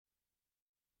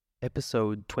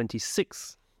episode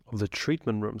 26 of the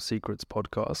Treatment Room Secrets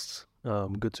podcast.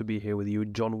 Good to be here with you,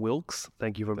 John Wilks.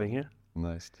 Thank you for being here.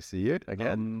 Nice to see you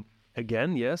again.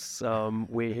 Again, yes.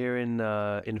 We're here in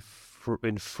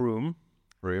Frome.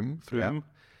 Frome.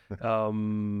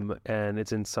 And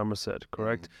it's in Somerset,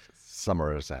 correct?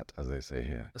 Somerset, as they say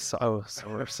here.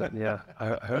 Somerset, yeah.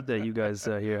 I heard that you guys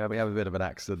here have We have a bit of an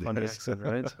accent. funny accent,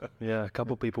 right? Yeah, a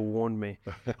couple people warned me.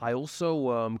 I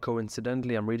also,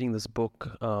 coincidentally, I'm reading this book.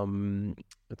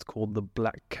 It's called The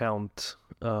Black Count.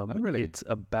 Really? It's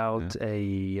about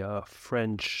a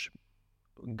French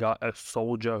guy, a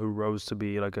soldier who rose to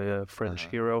be like a French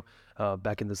hero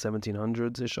back in the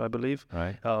 1700s-ish, I believe.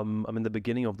 Right. I'm in the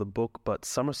beginning of the book, but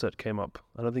Somerset came up.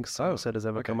 I don't think Somerset has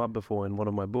ever come up before in one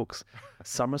of my books.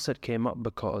 Somerset came up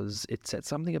because it said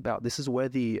something about this is where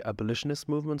the abolitionist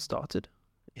movement started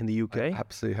in the UK. I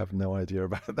absolutely have no idea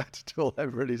about that at all.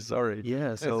 I'm really sorry.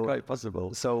 Yeah, so it's quite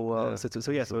possible. So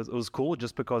it was cool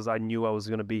just because I knew I was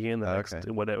going to be here in the next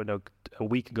a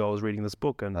week ago. I was reading this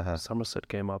book and Somerset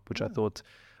came up, which I thought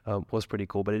was pretty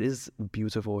cool. But it is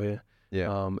beautiful here.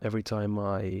 Yeah. Every time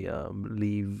I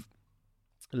leave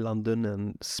London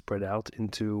and spread out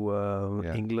into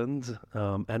England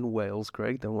and Wales,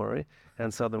 Craig, don't worry,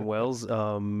 and Southern Wales,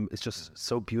 it's just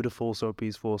so beautiful, so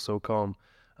peaceful, so calm.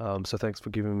 So thanks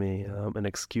for giving me an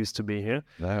excuse to be here.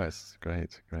 No, it's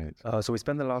great. So we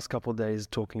spent the last couple of days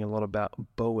talking a lot about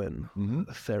Bowen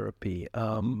therapy.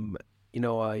 Can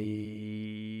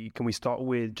we start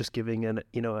with just giving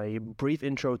a brief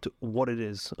intro to what it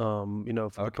is? For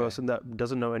the person that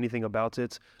doesn't know anything about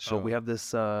it. Sure. We have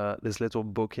this little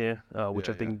book here, which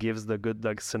I think gives the good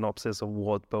synopsis of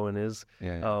what Bowen is.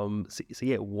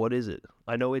 What is it?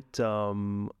 I know it.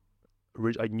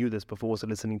 I knew this before, so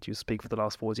listening to you speak for the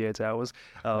last 48 hours,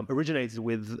 originated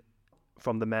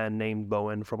from the man named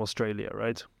Bowen from Australia,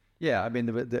 right? Yeah, I mean,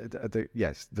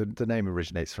 the name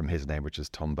originates from his name, which is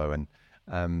Tom Bowen,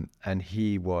 and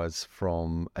he was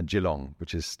from Geelong,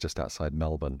 which is just outside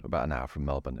Melbourne, about an hour from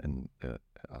Melbourne in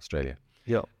Australia.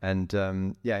 Yeah, and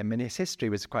I mean, his history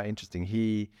was quite interesting.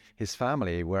 His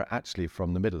family were actually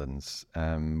from the Midlands,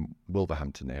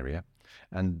 Wolverhampton area.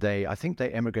 And I think they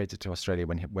emigrated to Australia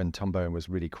when Tom Bowen was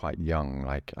really quite young,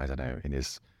 like, I don't know, in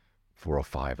his 4 or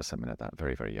 5 or something like that,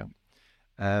 very, very young.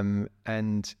 And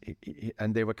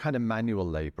they were kind of manual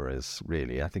labourers,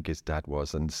 really. I think his dad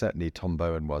was, and certainly Tom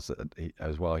Bowen was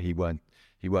as well. He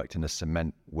worked in a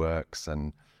cement works,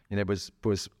 and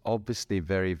was obviously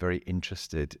very, very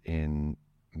interested in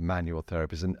manual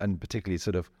therapies and particularly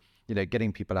sort of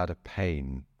getting people out of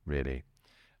pain, really.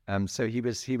 So he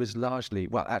was largely,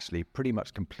 actually pretty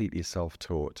much completely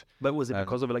self-taught. But was it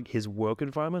because of his work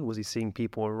environment? Was he seeing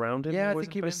people around him? Yeah, I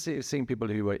think he was seeing people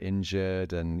who were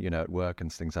injured and, at work and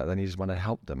things like that. And he just wanted to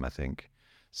help them, I think.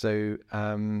 So,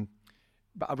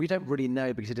 but we don't really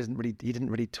know because he didn't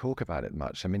really talk about it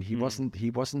much. I mean, he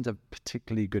wasn't a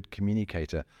particularly good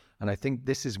communicator. And I think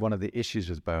this is one of the issues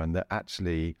with Bowen, that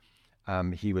actually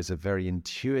he was a very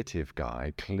intuitive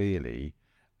guy, clearly,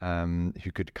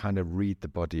 who could kind of read the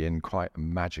body in quite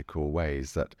magical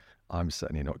ways that I'm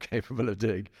certainly not capable of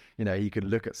doing. He could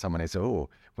look at someone and say, "Oh,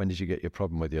 when did you get your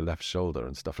problem with your left shoulder?"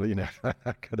 and stuff, that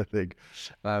kind of thing.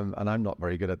 And I'm not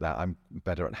very good at that. I'm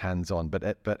better at hands-on.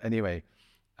 But anyway,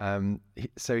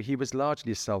 so he was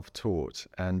largely self-taught,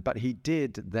 but he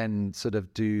did then sort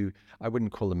of do. I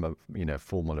wouldn't call him a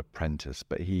formal apprentice,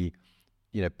 but he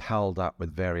palled up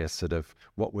with various sort of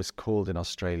what was called in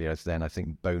Australia as then, I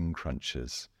think, bone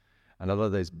crunchers. And a lot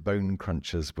of those bone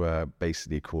crunchers were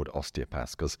basically called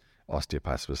osteopaths, because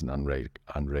osteopaths was an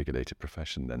unregulated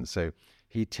profession then. So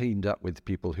he teamed up with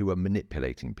people who were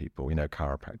manipulating people,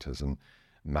 chiropractors and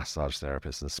massage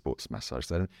therapists and sports massage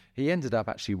therapists. He ended up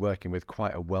actually working with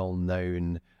quite a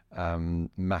well-known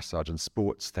massage and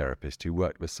sports therapist who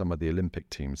worked with some of the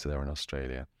Olympic teams there in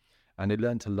Australia. And he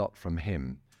learned a lot from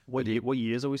him. What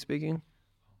years are we speaking?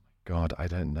 God, I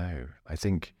don't know.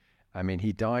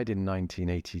 He died in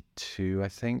 1982, I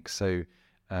think. So,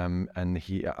 and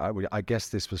I guess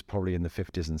this was probably in the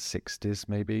 50s and 60s,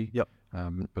 maybe. Yep.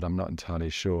 But I'm not entirely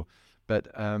sure. But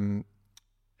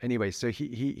anyway, so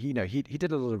he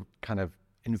did a lot of kind of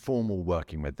informal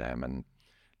working with them and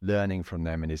learning from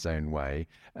them in his own way.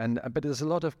 But there's a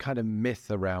lot of kind of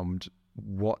myth around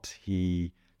what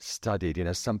he studied.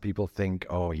 Some people think,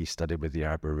 he studied with the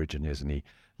Aborigines and he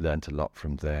learned a lot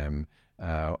from them,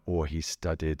 or he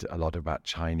studied a lot about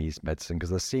Chinese medicine,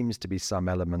 because there seems to be some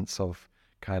elements of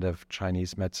kind of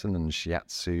Chinese medicine and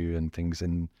shiatsu and things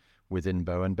within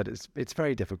Bowen, but it's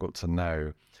very difficult to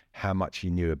know how much he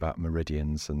knew about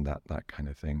meridians and that kind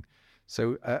of thing.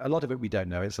 So a lot of it we don't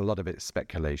know. A lot of it's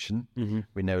speculation. Mm-hmm.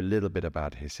 We know a little bit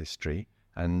about his history,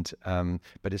 And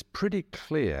but it's pretty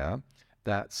clear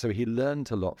that, so he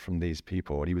learned a lot from these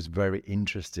people, and he was very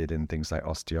interested in things like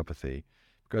osteopathy,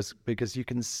 because you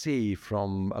can see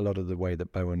from a lot of the way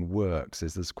that Bowen works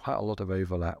is there's quite a lot of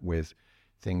overlap with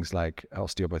things like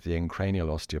osteopathy and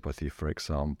cranial osteopathy, for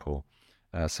example.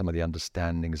 Some of the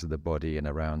understandings of the body and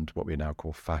around what we now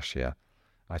call fascia,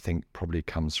 I think probably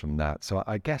comes from that. So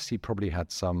I guess he probably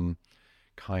had some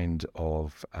kind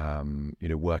of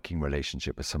working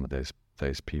relationship with some of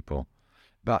those people.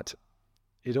 But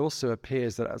it also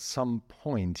appears that at some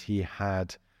point he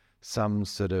had some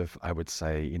sort of, I would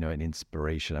say, an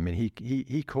inspiration. I mean,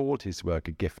 he called his work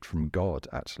a gift from God,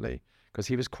 actually, because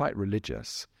he was quite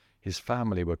religious. His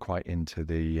family were quite into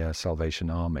the Salvation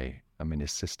Army. I mean,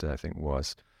 his sister, I think,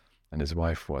 was, and his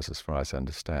wife was, as far as I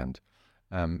understand.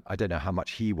 I don't know how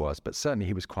much he was, but certainly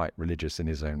he was quite religious in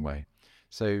his own way.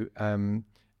 So, and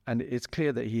it's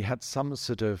clear that he had some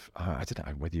sort of, I don't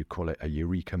know whether you call it a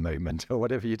eureka moment or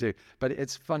whatever you do, but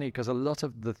it's funny because a lot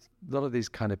of these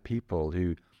kind of people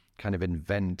who kind of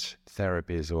invent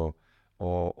therapies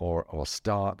or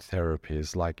start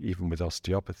therapies, like even with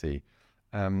osteopathy,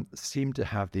 seem to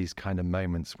have these kind of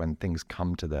moments when things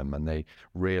come to them and they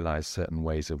realize certain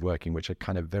ways of working, which are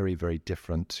kind of very, very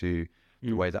different to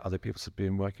the way that other people have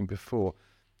been working before.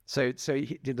 So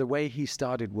the way he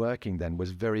started working then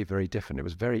was very, very different. It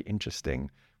was very interesting,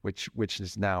 which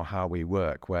is now how we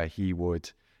work, where he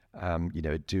would,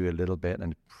 do a little bit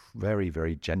and very,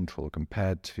 very gentle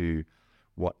compared to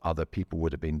what other people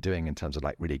would have been doing in terms of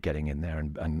like really getting in there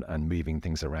and moving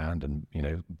things around and,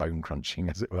 bone crunching,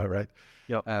 as it were, right?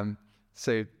 Yeah.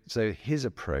 So his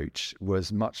approach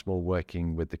was much more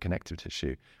working with the connective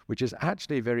tissue, which is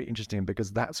actually very interesting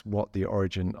because that's what the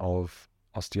origin of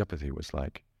osteopathy was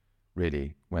like,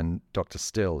 really, when Dr.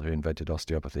 Still, who invented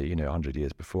osteopathy, 100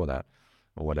 years before that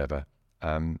or whatever,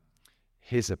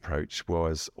 his approach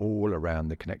was all around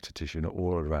the connective tissue and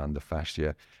all around the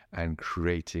fascia and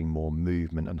creating more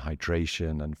movement and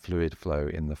hydration and fluid flow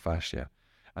in the fascia.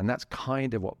 And that's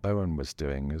kind of what Bowen was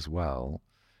doing as well.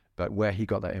 But where he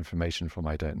got that information from,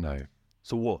 I don't know.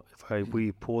 So what, if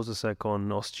we pause a sec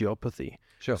on osteopathy?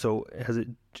 Sure. So has it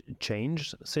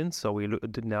changed since? So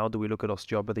now do we look at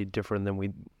osteopathy different than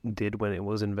we did when it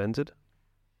was invented?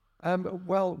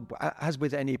 Well, as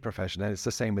with any profession, and it's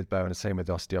the same with Bowen, the same with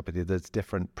osteopathy, there's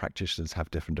different practitioners have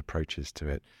different approaches to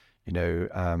it,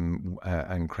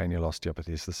 and cranial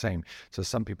osteopathy is the same. So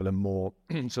some people are more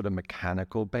sort of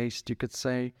mechanical based, you could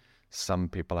say. Some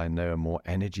people I know are more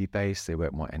energy based. They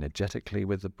work more energetically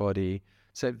with the body.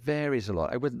 So it varies a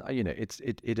lot. I wouldn't,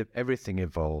 everything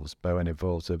evolves. Bowen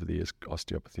evolves over the years.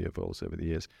 Osteopathy evolves over the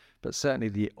years. But certainly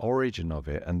the origin of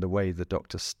it and the way the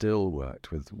doctor Still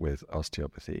worked with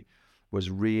osteopathy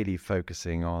was really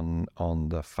focusing on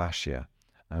the fascia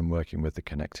and working with the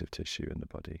connective tissue in the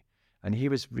body. And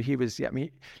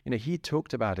he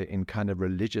talked about it in kind of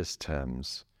religious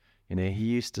terms. He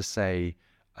used to say,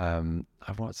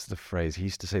 what's the phrase? He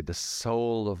used to say, the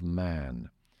soul of man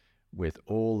with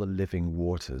all the living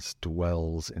waters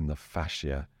dwells in the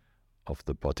fascia of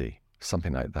the body,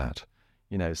 something like that.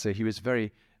 So he was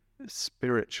very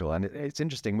spiritual. And it's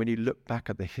interesting when you look back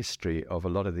at the history of a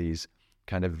lot of these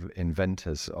kind of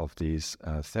inventors of these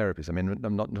therapies. I mean,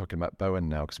 I'm not talking about Bowen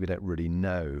now because we don't really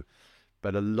know,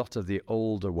 but a lot of the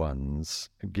older ones,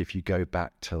 if you go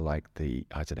back to like the,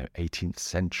 18th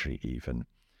century even,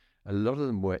 a lot of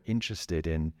them were interested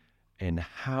in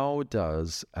how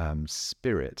does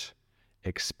spirit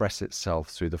express itself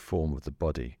through the form of the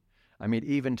body. I mean,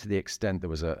 even to the extent there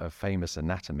was a famous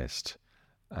anatomist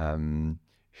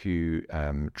who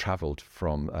traveled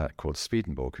from, called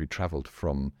Swedenborg, who traveled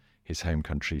from his home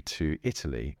country to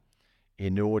Italy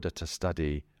in order to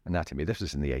study anatomy. This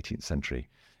was in the 18th century.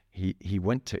 He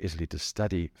went to Italy to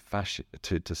study fascia,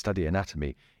 to study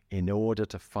anatomy in order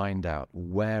to find out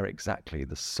where exactly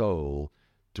the soul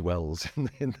dwells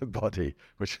in the body,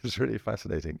 which was really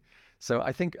fascinating. So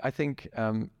I think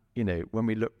when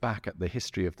we look back at the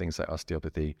history of things like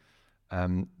osteopathy,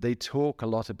 they talk a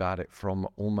lot about it from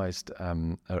almost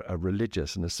a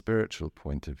religious and a spiritual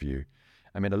point of view.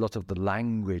 I mean, a lot of the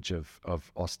language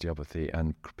of osteopathy,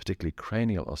 and particularly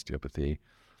cranial osteopathy,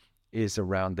 is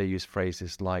around, they use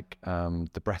phrases like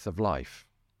the breath of life.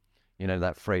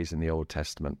 That phrase in the Old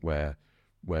Testament where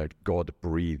God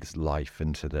breathes life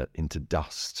into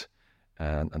dust,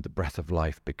 and the breath of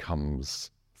life becomes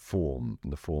form,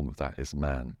 and the form of that is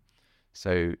man.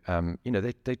 So,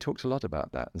 they talked a lot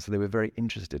about that, and so they were very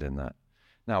interested in that.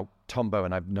 Now, Tom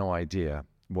Bowen, I have no idea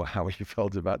how he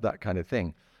felt about that kind of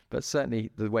thing, but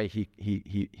certainly the way he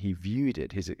viewed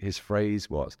it, his phrase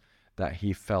was that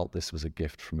he felt this was a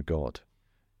gift from God.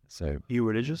 So, are you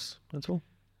religious at all?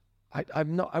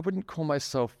 I'm not. I wouldn't call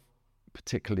myself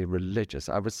particularly religious.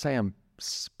 I would say I'm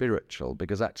spiritual,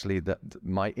 because actually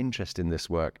my interest in this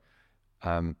work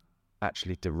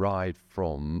actually derived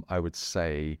from, I would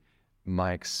say,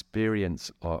 my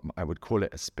experience, or I would call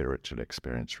it a spiritual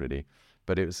experience, really,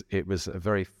 but it was a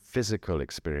very physical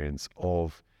experience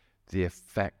of the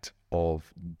effect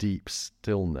of deep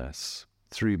stillness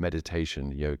through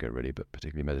meditation, yoga really, but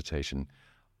particularly meditation,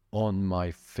 on my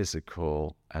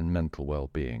physical and mental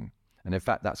well-being. And in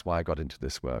fact, that's why I got into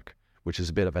this work, which is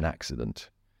a bit of an accident,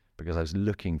 because I was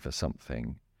looking for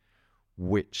something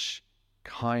which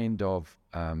kind of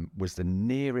was the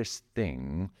nearest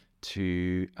thing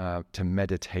to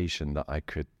meditation that I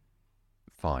could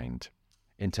find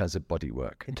in terms of body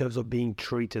work. In terms of being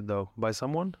treated, though, by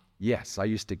someone? Yes, I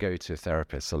used to go to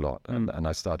therapists a lot, and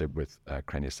I started with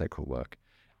craniosacral work.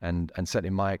 And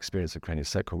certainly my experience of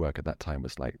craniosacral work at that time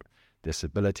was like this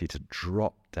ability to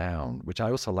drop down, which I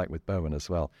also like with Bowen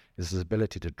as well, is this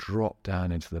ability to drop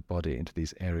down into the body, into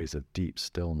these areas of deep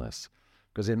stillness.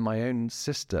 Because in my own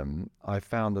system, I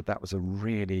found that was a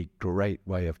really great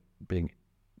way of being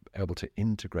able to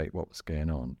integrate what was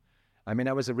going on. I mean,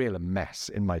 I was a real mess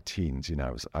in my teens. You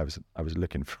know, I was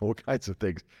looking for all kinds of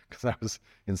things because I was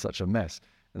in such a mess.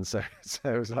 And so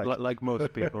it was like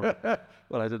most people.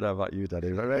 Well, I don't know about you,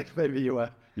 Danny. Maybe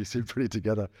you seem pretty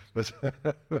together. But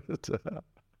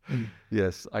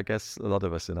yes, I guess a lot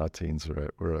of us in our teens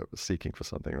were seeking for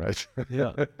something, right?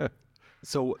 Yeah.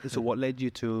 So what led you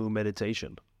to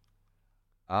meditation?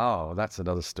 Oh, that's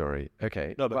another story.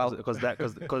 Okay. No,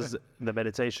 because the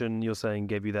meditation you're saying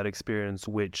gave you that experience,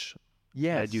 which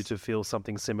led you to feel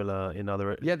something similar in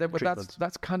other treatments.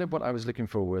 That's kind of what I was looking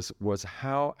for, was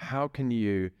how can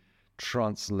you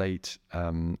translate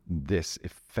this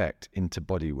effect into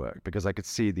body work, because I could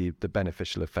see the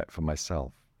beneficial effect for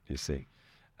myself, you see.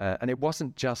 And it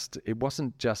wasn't just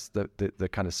the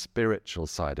kind of spiritual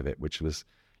side of it, which was,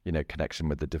 you know, connection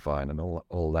with the divine and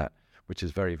all that, which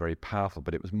is very, very powerful,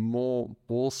 but it was more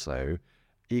also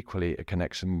equally a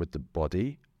connection with the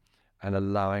body and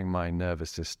allowing my nervous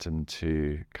system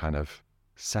to kind of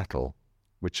settle,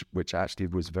 which actually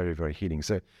was very, very healing.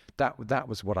 So that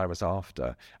was what I was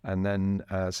after. And then,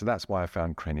 so that's why I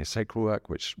found craniosacral work,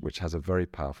 which has a very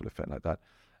powerful effect like that.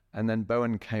 And then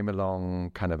Bowen came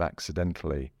along kind of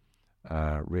accidentally,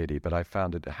 really, but I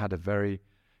found it had a very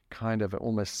kind of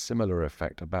almost similar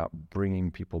effect about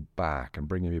bringing people back and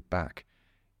bringing me back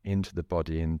into the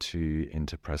body,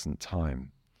 into present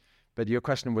time. But your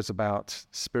question was about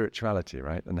spirituality,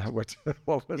 right? And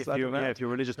what was that about? Yeah, if you're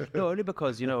religious. No, only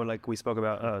because, you know, like we spoke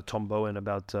about Tom Bowen,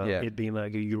 about it being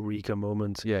like a eureka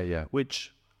moment. Yeah.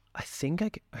 Which I think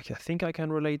I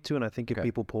can relate to, and I think if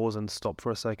people pause and stop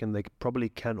for a second, they probably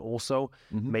can also.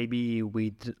 Mm-hmm. Maybe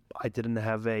I didn't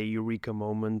have a eureka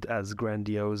moment as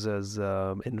grandiose as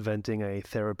inventing a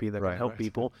therapy that can help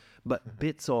people, but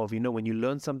bits of, you know, when you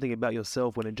learn something about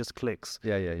yourself, when it just clicks.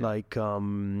 Yeah. Like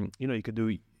you know, you could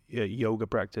do yoga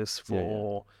practice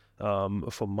for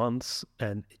months,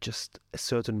 and just a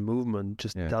certain movement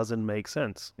just doesn't make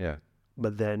sense. Yeah.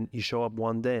 But then you show up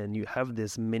one day and you have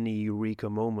this mini eureka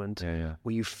moment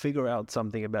where you figure out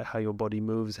something about how your body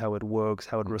moves, how it works,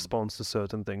 how it responds to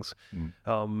certain things.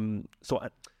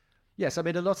 Yes, I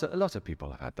mean a lot of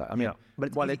people have had that. I mean,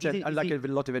 but a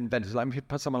lot of inventors, like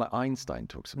someone like Einstein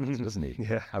talks about it, doesn't he?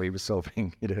 Yeah. How he was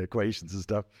solving, you know, equations and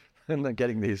stuff, and then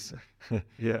getting these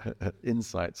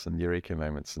insights and eureka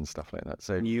moments and stuff like that.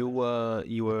 So you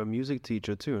were a music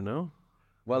teacher too, no?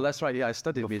 Well, that's right. Yeah, I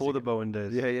studied music before the Bowen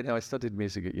days. Yeah, you know, I studied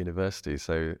music at university.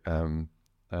 So,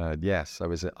 yes,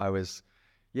 I was.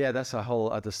 Yeah, that's a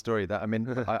whole other story. That I mean,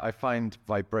 I find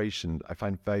vibration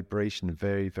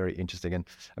very, very interesting. And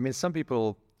I mean, some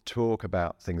people talk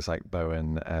about things like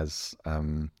Bowen as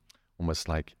almost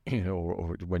like, you know,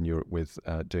 or when you're with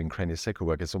doing craniosacral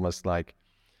work, it's almost like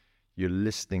you're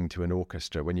listening to an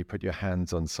orchestra. When you put your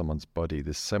hands on someone's body,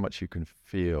 there's so much you can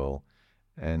feel.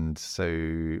 And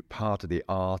so part of the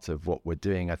art of what we're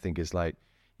doing, I think, is like,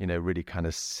 you know, really kind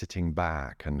of sitting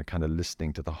back and kind of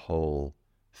listening to the whole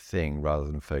thing rather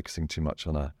than focusing too much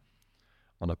on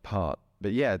a part.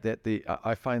 But yeah,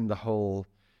 I find the whole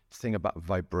thing about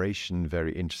vibration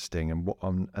very interesting,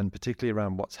 and particularly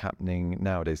around what's happening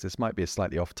nowadays. This might be a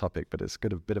slightly off topic, but it's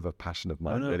got a bit of a passion of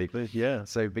mine, really. Yeah.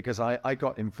 So because I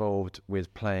got involved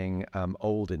with playing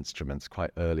old instruments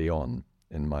quite early on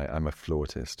I'm a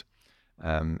flautist.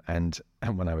 And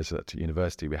when I was at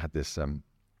university, we had this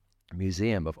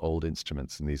museum of old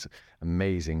instruments and these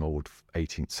amazing old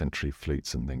 18th century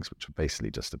flutes and things, which were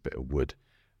basically just a bit of wood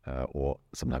or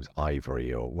sometimes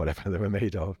ivory or whatever they were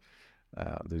made of.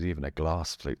 There's even a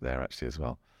glass flute there actually as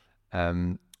well.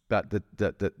 But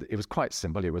it was quite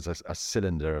simple. It was a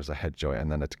cylinder as a head joint,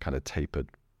 and then a kind of tapered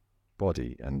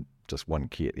body, and just one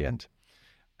key at the end.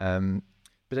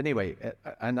 But anyway,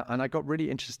 and I got really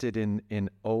interested in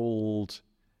old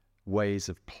ways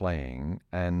of playing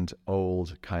and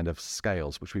old kind of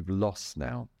scales, which we've lost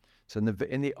now. So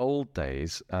in the old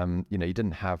days, you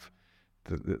didn't have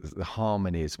the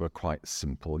harmonies were quite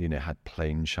simple. You had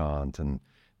plain chant, and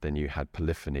then you had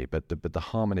polyphony, but the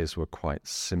harmonies were quite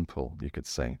simple, you could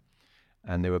say,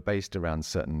 and they were based around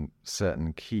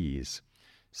certain keys.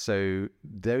 So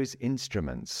those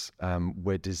instruments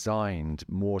were designed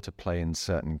more to play in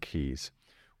certain keys,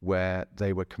 where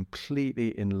they were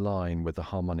completely in line with the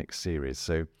harmonic series.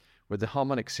 So with the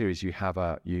harmonic series, you have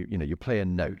you play a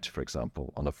note, for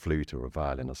example, on a flute or a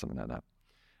violin or something like that,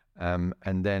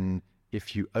 and then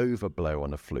if you overblow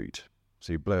on a flute,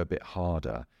 so you blow a bit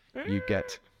harder, you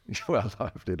get. Well,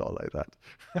 hopefully not like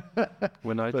that.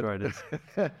 When I tried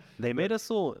it, they made us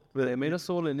all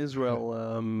in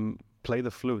Israel play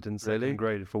the flute in second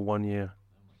grade for 1 year. Oh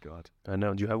my God! I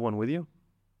know. Do you have one with you?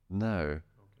 No.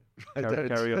 Okay.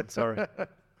 Carry on. Sorry.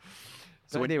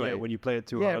 So anyway, when you play it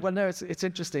too hard. Well, no, it's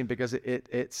interesting because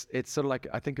it's sort of like,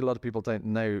 I think a lot of people don't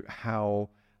know how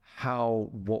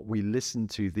what we listen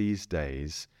to these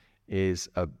days is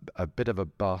a bit of a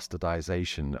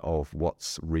bastardization of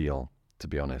what's real, to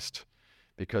be honest,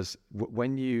 because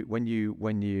when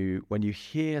you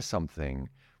hear something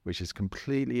which is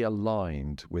completely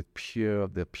aligned with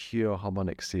the pure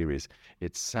harmonic series,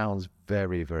 it sounds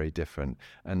very, very different,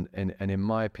 and in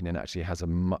my opinion, actually has a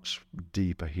much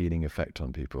deeper healing effect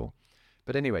on people.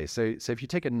 But anyway, so if you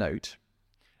take a note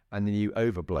and then you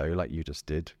overblow like you just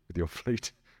did with your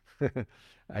flute,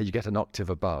 you get an octave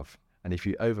above, and if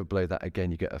you overblow that again,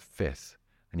 you get a fifth.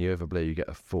 And you overblow, you get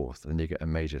a fourth, and then you get a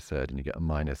major third, and you get a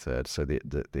minor third, so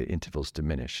the intervals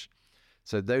diminish.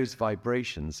 So those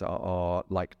vibrations are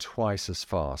like twice as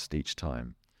fast each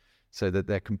time, so that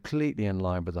they're completely in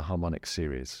line with the harmonic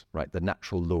series, right? The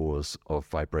natural laws of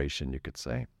vibration, you could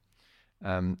say.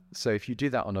 So if you do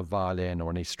that on a violin or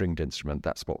any stringed instrument,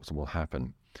 that's what will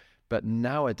happen. But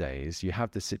nowadays, you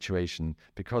have this situation,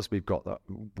 because we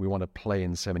want to play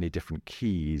in so many different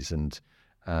keys, and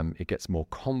it gets more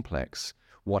complex.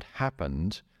 What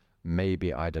happened,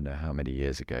 maybe, I don't know how many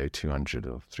years ago, 200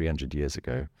 or 300 years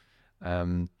ago,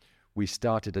 we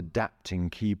started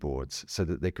adapting keyboards so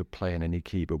that they could play in any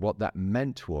key. But what that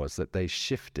meant was that they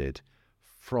shifted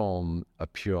from a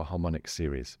pure harmonic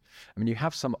series. I mean, you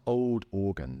have some old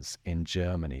organs in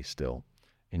Germany still,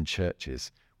 in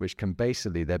churches, which can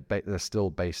basically, they're still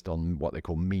based on what they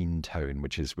call mean tone,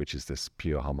 which is this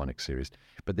pure harmonic series.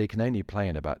 But they can only play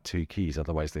in about 2 keys,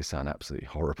 otherwise they sound absolutely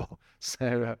horrible.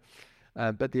 So,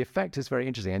 but the effect is very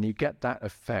interesting, and you get that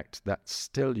effect that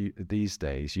still these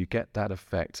days, you get that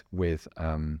effect with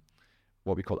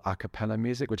what we call a cappella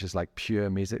music, which is like pure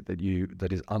music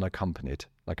that is unaccompanied,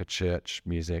 like a church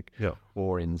music,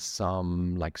 or in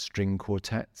some like string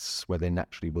quartets where they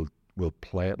naturally will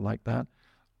play it like that,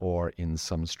 or in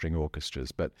some string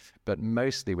orchestras, but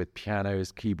mostly with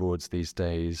pianos, keyboards these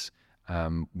days,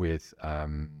 with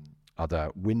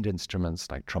other wind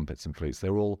instruments like trumpets and flutes.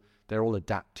 They're all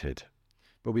adapted,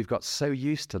 but we've got so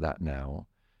used to that now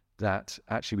that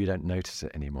actually we don't notice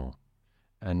it anymore.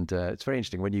 And it's very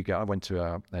interesting when you go. I went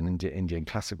to an Indian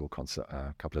classical concert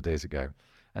a couple of days ago,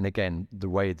 and again, the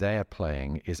way they're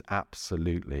playing is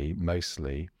absolutely,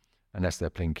 mostly, unless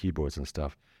they're playing keyboards and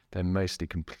stuff, they're mostly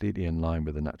completely in line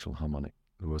with the natural harmonic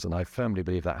laws. And I firmly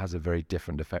believe that has a very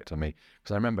different effect on me,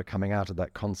 because I remember coming out of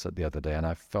that concert the other day and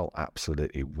I felt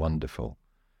absolutely wonderful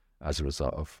as a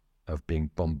result of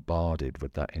being bombarded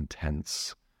with that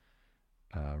intense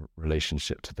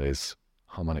relationship to those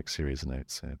harmonic series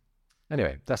notes. So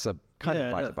anyway, that's a kind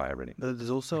of by the by, really. There's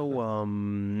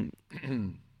also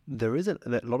there is a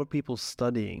lot of people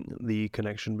studying the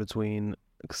connection between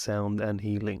sound and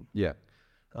healing. Yeah.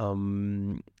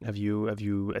 Have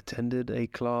you attended a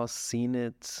class, seen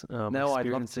it? No, I'd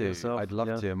love to. I'd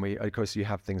love to. And of course, you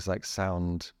have things like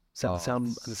sound bowls as well.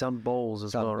 Sound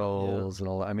bowls and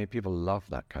all that. I mean, people love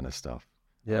that kind of stuff.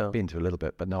 Yeah, I've been to a little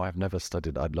bit, but no, I've never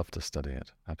studied. I'd love to study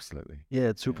it. Absolutely. Yeah,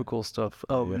 it's super cool stuff.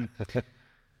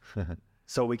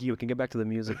 So we can get back to the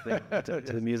music thing, to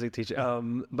the music teacher.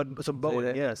 But so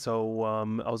Bowen, yeah. So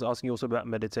I was asking you also about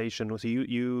meditation. So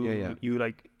you're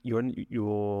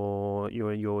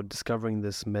discovering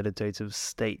this meditative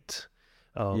state.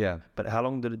 But how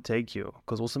long did it take you?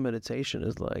 Because also meditation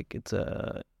is like, it's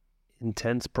a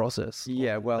intense process.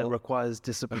 Yeah, well, it requires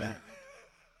discipline.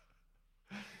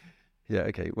 Yeah.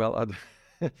 Okay. Well,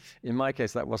 in my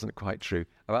case, that wasn't quite true.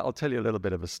 I'll tell you a little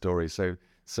bit of a story. So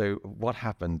So what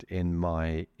happened in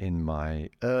my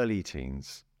early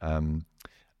teens?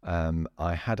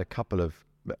 I had a couple of,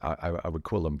 I would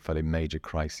call them fairly major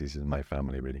crises in my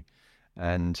family, really,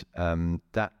 and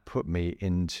that put me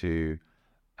into,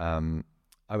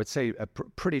 I would say, a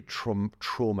pretty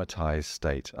traumatized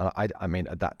state. I mean,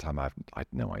 at that time, I had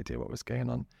no idea what was going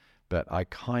on, but I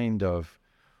kind of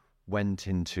went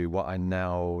into what I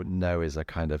now know is a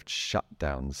kind of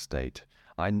shutdown state.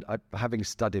 Having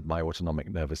studied my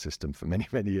autonomic nervous system for many,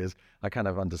 many years, I kind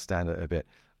of understand it a bit.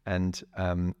 And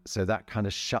so that kind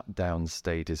of shutdown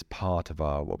state is part of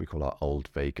what we call our old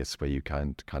vagus, where you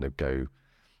kind of go,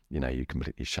 you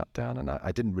completely shut down. And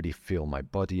I didn't really feel my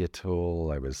body at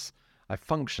all. I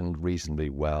functioned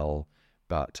reasonably well,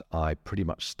 but I pretty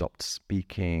much stopped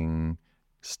speaking,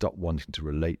 stopped wanting to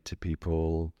relate to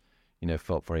people,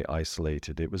 felt very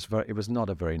isolated. It was not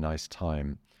a very nice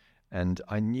time. And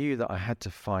I knew that I had to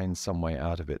find some way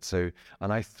out of it.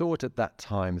 And I thought at that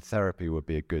time therapy would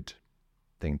be a good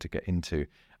thing to get into.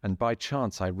 And by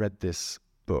chance, I read this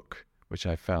book, which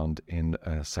I found in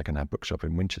a secondhand bookshop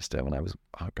in Winchester when I was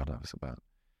about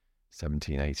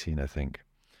 17, 18, I think.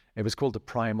 It was called The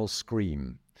Primal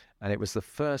Scream. And it was the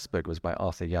first book, it was by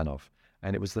Arthur Janov.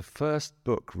 And it was the first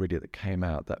book really that came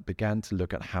out that began to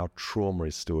look at how trauma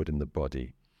is stored in the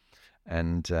body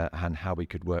and how we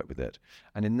could work with it.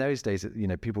 And in those days,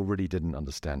 people really didn't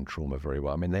understand trauma very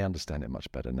well. I mean, they understand it much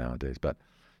better nowadays. But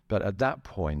at that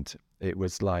point, it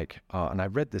was like, and I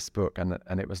read this book and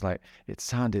it was like, it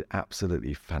sounded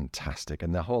absolutely fantastic.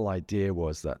 And the whole idea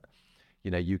was that,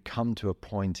 you come to a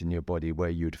point in your body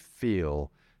where you'd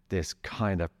feel this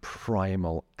kind of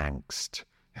primal angst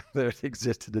that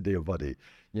existed in your body,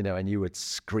 and you would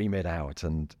scream it out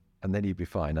and then you'd be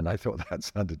fine. And I thought that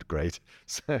sounded great.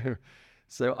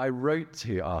 So I wrote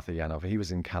to Arthur Janov. He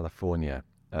was in California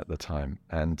at the time,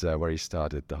 and where he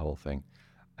started the whole thing.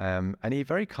 And he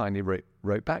very kindly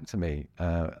wrote back to me,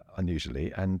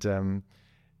 unusually. And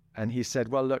he said,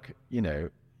 well, look,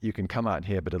 you can come out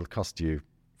here, but it'll cost you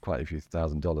quite a few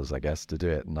 $1,000s, I guess, to do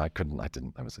it. And I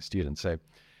didn't, I was a student.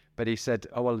 But he said,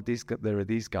 oh, well, there are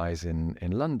these guys in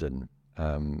London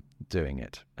doing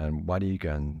it. And why don't you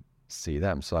go and see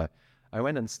them? So I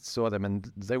went and saw them,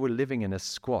 and they were living in a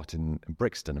squat in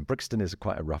Brixton. And Brixton is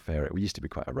quite a rough area. It used to be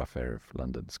quite a rough area of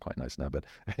London. It's quite nice now, but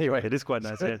anyway. It is quite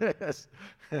nice, yeah. Yes.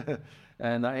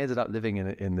 And I ended up living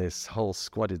in this whole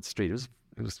squatted street.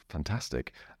 It was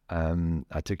fantastic.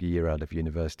 I took a year out of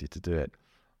university to do it,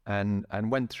 and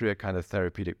went through a kind of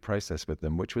therapeutic process with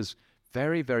them, which was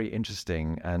very, very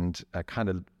interesting, and kind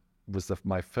of was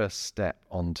my first step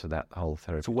onto that whole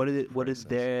therapy. So what did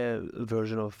their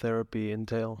version of therapy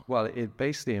entail? Well, it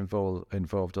basically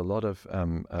involved a lot of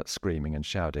screaming and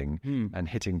shouting and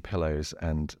hitting pillows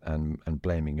and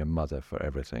blaming your mother for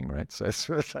everything, right? So it's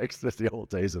like the old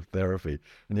days of therapy,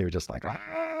 and you were just like,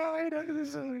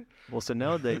 Well, so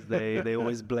nowadays they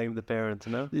always blame the parents,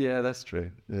 no? Yeah, that's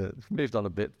true. Yeah, it's moved on a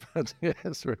bit, but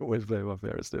yes, we always blame our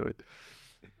parents, do we?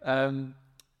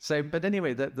 But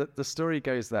anyway, the story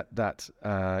goes that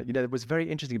it was very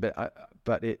interesting,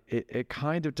 but it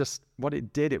kind of just, what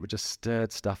it did, it just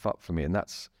stirred stuff up for me, and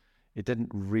it didn't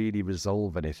really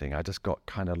resolve anything. I just got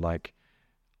kind of like,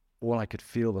 all I could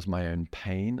feel was my own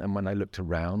pain, and when I looked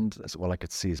around, that's all I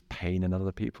could see is pain in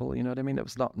other people. You know what I mean? It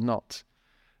was not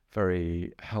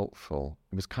very helpful.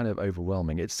 It was kind of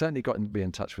overwhelming. It certainly got to be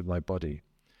in touch with my body.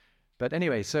 But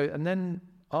anyway, and then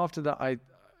after that, I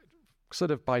sort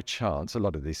of by chance, a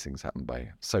lot of these things happen by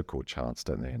so-called chance,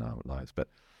 don't they, in our lives? But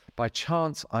by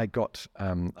chance, I got,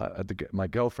 my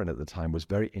girlfriend at the time was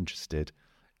very interested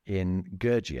in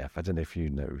Gurdjieff. I don't know if you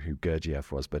know who Gurdjieff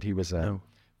was, but he was a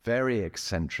very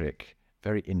eccentric,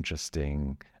 very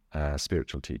interesting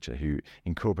spiritual teacher who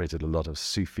incorporated a lot of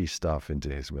Sufi stuff into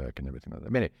his work and everything like that.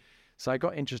 Anyway, so I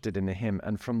got interested in him,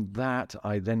 and from that,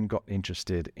 I then got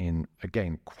interested in,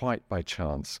 again, quite by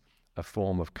chance, a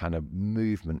form of kind of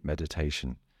movement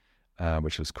meditation,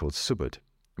 which was called Subud,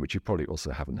 which you probably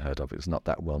also haven't heard of. It was not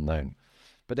that well known.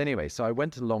 But anyway, so I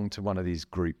went along to one of these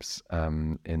groups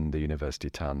in the university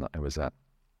town that I was at,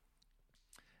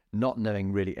 not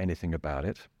knowing really anything about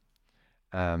it,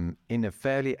 in a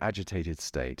fairly agitated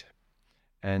state.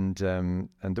 And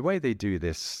the way they do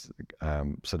this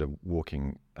sort of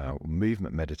walking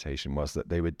movement meditation was that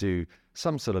they would do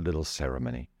some sort of little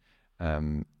ceremony,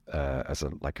 as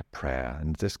like a prayer,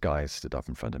 and this guy stood up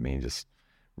in front of me and just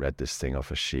read this thing off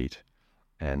a sheet,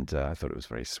 and I thought it was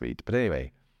very sweet. But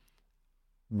anyway,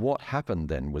 what happened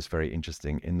then was very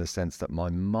interesting in the sense that my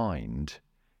mind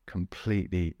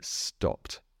completely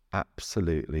stopped,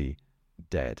 absolutely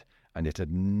dead, and it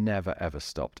had never ever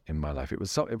stopped in my life. It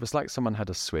was like someone had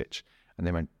a switch and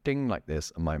they went ding like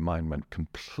this, and my mind went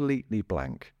completely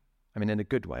blank. I mean, in a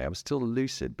good way. I was still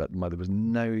lucid, but there was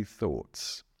no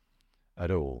thoughts at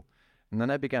all. And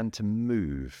then I began to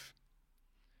move,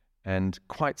 and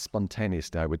quite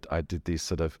spontaneously, I did these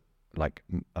sort of like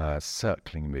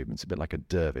circling movements, a bit like a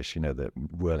dervish, the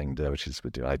whirling dervishes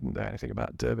would do. I didn't know anything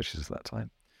about dervishes at that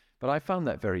time, but I found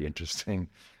that very interesting.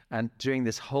 And during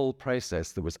this whole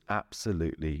process, there was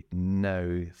absolutely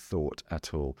no thought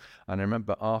at all. And I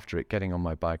remember after it, getting on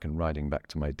my bike and riding back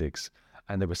to my digs,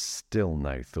 and there was still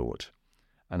no thought.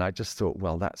 And I just thought,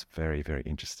 well, that's very, very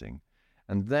interesting.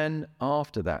 And then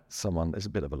after that, there's a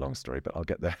bit of a long story, but I'll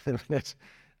get there in a minute.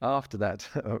 After that,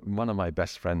 one of my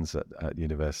best friends at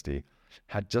university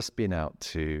had just been out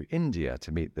to India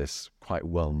to meet this quite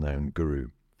well-known guru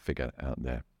figure out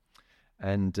there.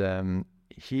 And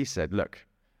he said, look,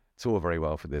 it's all very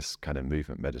well for this kind of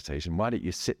movement meditation. Why don't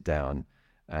you sit down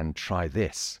and try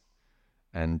this?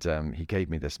 And he gave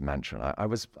me this mantra.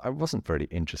 And I wasn't very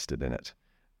interested in it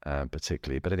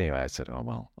particularly. But anyway, I said, oh,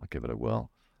 well, I'll give it a whirl.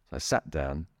 So I sat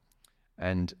down,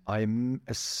 and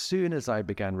as soon as I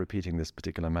began repeating this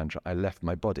particular mantra, I left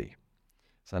my body.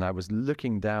 So and I was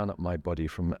looking down at my body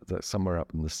from somewhere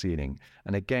up in the ceiling.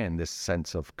 And again, this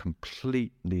sense of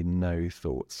completely no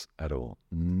thoughts at all,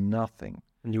 nothing.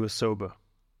 And you were sober.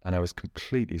 And I was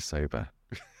completely sober.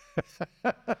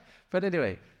 But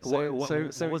anyway, so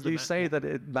you say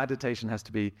that meditation has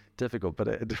to be difficult, but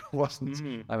it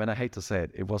wasn't. I mean, I hate to say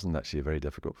it, it wasn't actually very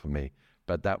difficult for me.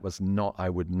 But that was not, I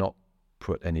would not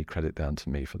put any credit down to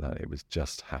me for that. It was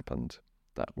just happened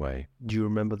that way. Do you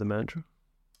remember the mantra?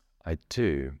 I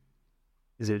do.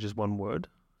 Is it just one word?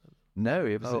 No,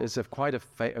 it was quite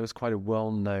a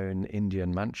well-known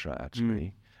Indian mantra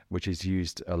actually, which is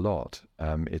used a lot.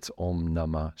 It's Om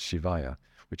Namah Shivaya,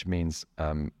 which means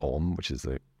Om, which is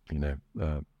the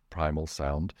primal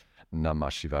sound, Namah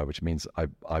Shivaya, which means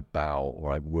I bow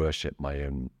or I worship my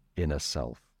own inner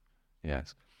self.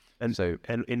 Yes. And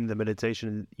in the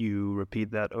meditation, you repeat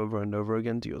that over and over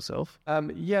again to yourself?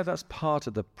 Yeah, that's part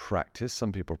of the practice.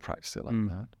 Some people practice it like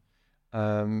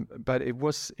that. But it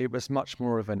was much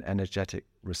more of an energetic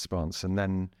response. And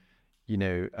then,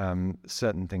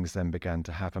 certain things then began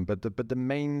to happen. But the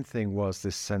main thing was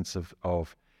this sense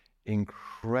of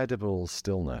incredible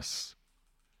stillness,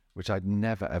 which I'd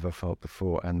never, ever felt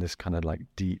before. And this kind of like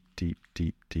deep, deep,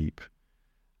 deep, deep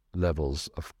levels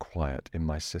of quiet in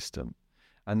my system.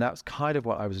 And that's kind of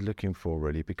what I was looking for,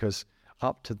 really, because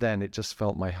up to then, it just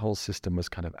felt my whole system was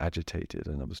kind of agitated,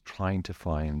 and I was trying to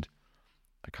find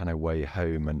a kind of way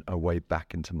home and a way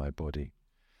back into my body.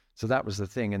 So that was the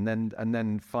thing. And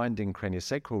then finding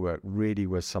craniosacral work really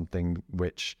was something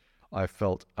which I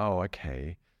felt, oh,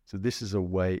 okay, so this is a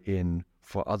way in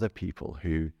for other people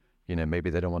who,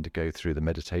 maybe they don't want to go through the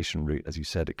meditation route. As you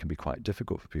said, it can be quite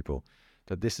difficult for people.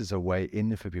 That this is a way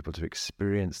in for people to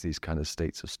experience these kind of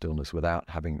states of stillness without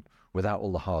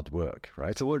all the hard work,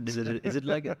 right? So what is it? Is it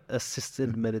like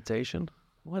assisted meditation?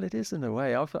 Well, it is in a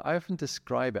way. I often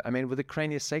describe it. I mean, with the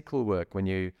craniosacral work, when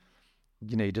you're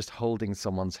just holding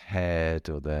someone's head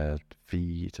or their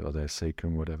feet or their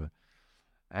sacrum, whatever,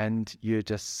 and you're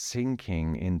just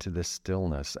sinking into the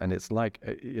stillness, and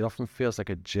it often feels like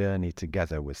a journey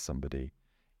together with somebody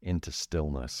into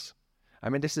stillness. I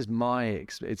mean, this is my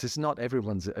experience. It's not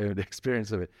everyone's own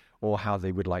experience of it or how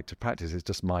they would like to practice. It's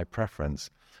just my preference.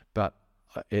 But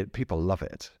people love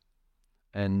it.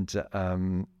 And,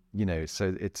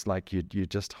 so it's like you're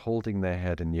just holding their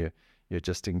head and you're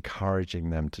just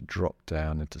encouraging them to drop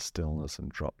down into stillness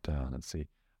and drop down and see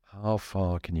how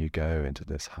far can you go into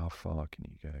this? How far can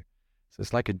you go? So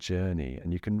it's like a journey,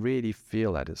 and you can really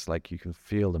feel that. It's like you can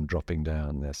feel them dropping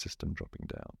down, their system dropping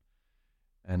down.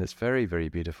 And it's very, very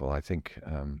beautiful, I think.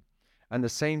 And the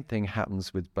same thing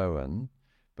happens with Bowen,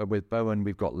 but with Bowen,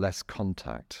 we've got less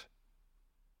contact.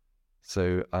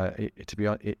 So to be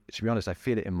honest, I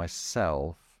feel it in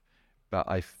myself, but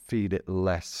I feel it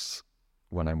less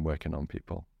when I'm working on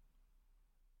people.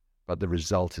 But the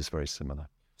result is very similar.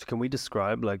 So can we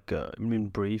describe, in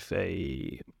brief,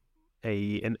 a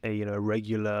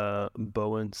regular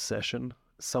Bowen session?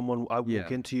 I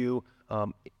walk into you.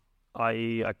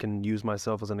 I can use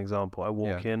myself as an example. I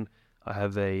walk in, I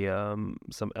have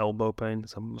some elbow pain,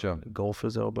 some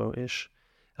golfer's elbow-ish,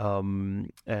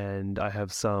 and I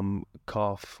have some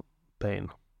calf pain.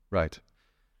 Right.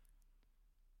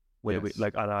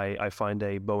 and I find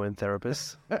a Bowen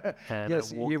therapist. And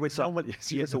yes, you would normally.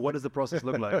 So what does the process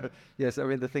look like? Yes, I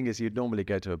mean the thing is, you'd normally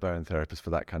go to a Bowen therapist for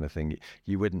that kind of thing.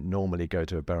 You wouldn't normally go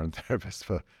to a Bowen therapist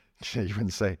for. You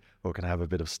wouldn't say, "Oh, can I have a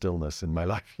bit of stillness in my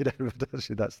life?" But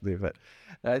actually, that's the effect.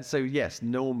 So yes,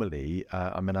 normally,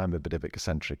 I mean, I'm a bit of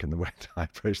eccentric in the way I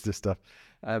approach this stuff.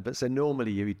 But so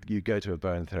normally, you go to a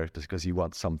Bowen therapist because you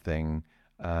want something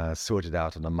sorted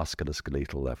out on a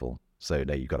musculoskeletal level. So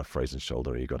you've got a frozen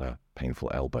shoulder, or you've got a painful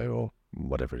elbow, or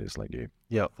whatever it is, like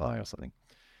thigh or something.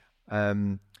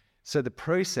 So the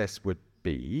process would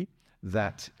be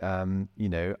that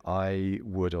I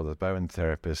would, or the Bowen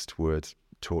therapist would,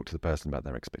 talk to the person about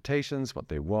their expectations, what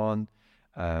they want,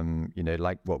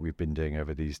 like what we've been doing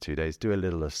over these 2 days, do a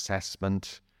little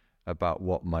assessment about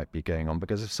what might be going on.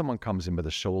 Because if someone comes in with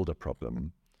a shoulder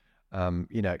problem,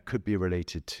 it could be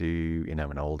related to,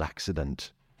 an old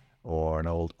accident or an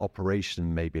old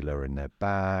operation, maybe lower in their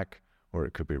back, or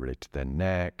it could be related to their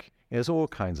neck. There's all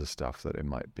kinds of stuff that it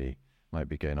might be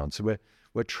going on. So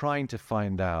we're trying to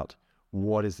find out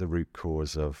what is the root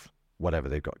cause of whatever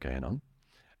they've got going on,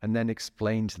 and then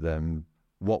explain to them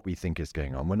what we think is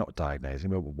going on. We're not diagnosing,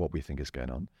 but what we think is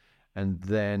going on. And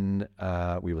then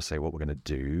we will say what we're going to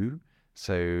do.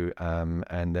 So,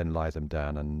 and then lie them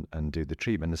down and do the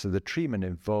treatment. And so the treatment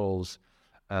involves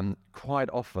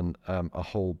quite often a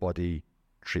whole body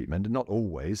treatment. Not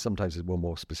always. Sometimes it's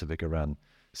more specific around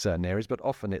certain areas, but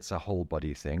often it's a whole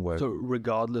body thing. So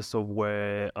regardless of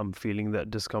where I'm feeling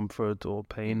that discomfort or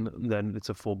pain, then it's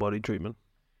a full body treatment?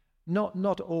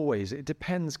 Not always. It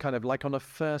depends. Kind of like on a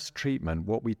first treatment,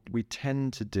 what we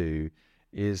tend to do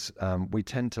is we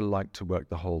tend to like to work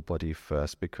the whole body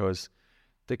first, because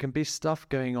there can be stuff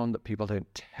going on that people don't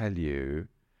tell you.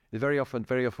 Very often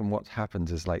what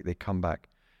happens is, like, they come back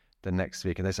the next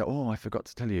week and they say, "Oh, I forgot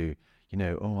to tell you,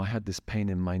 I had this pain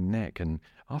in my neck, and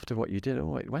after what you did,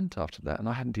 it went after that, and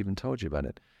I hadn't even told you about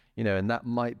it." And that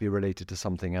might be related to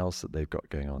something else that they've got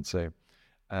going on. So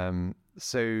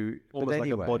almost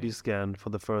like a body scan for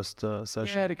the first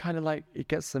session. Yeah, it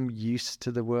gets them used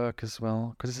to the work as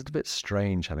well, because it's a bit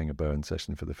strange having a Bowen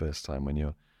session for the first time when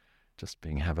you're just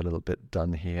have a little bit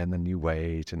done here, and then you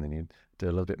wait, and then you do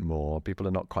a little bit more. People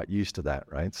are not quite used to that,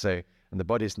 right? So, and the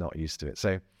body's not used to it.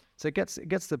 So it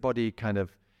gets the body kind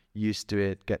of used to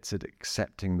it, gets it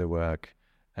accepting the work,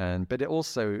 but it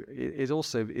also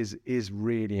is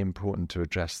really important to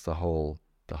address the whole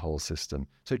system.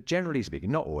 So generally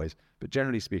speaking, not always, but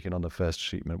generally speaking, on the first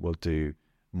treatment, we'll do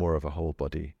more of a whole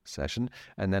body session.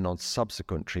 And then on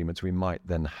subsequent treatments, we might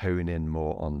then hone in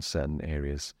more on certain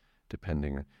areas,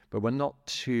 depending. But we're not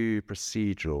too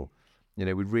procedural.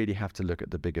 We really have to look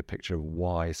at the bigger picture of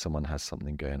why someone has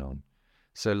something going on.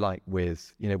 So like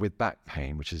with back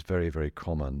pain, which is very, very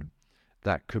common,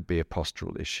 that could be a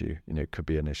postural issue. It could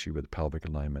be an issue with pelvic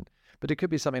alignment. But it could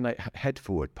be something like head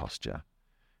forward posture,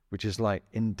 which is like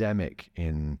endemic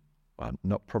in,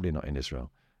 probably not in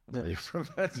Israel. No, it is.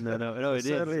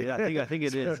 Yeah, I think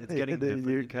it is. It's getting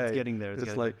there. It's getting there.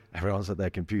 It's like everyone's at their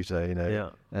computer, Yeah.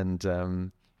 And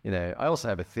I also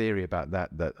have a theory about that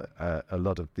a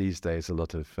lot of these days, a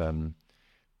lot of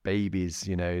babies,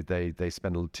 they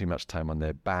spend too much time on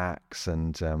their backs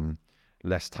and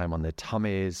less time on their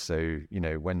tummies. So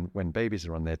when babies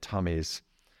are on their tummies,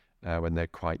 when they're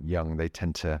quite young, they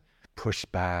tend to push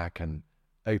back and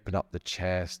open up the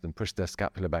chest and push their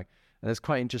scapula back. And it's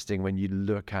quite interesting when you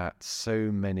look at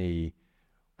so many,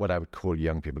 what I would call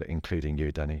young people, including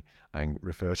you, Danny. I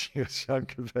refer to you as young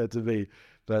compared to me.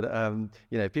 But,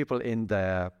 people in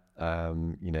their,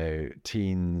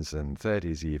 teens and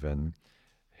 30s even,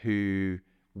 who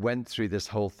went through this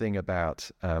whole thing about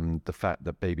the fact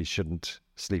that babies shouldn't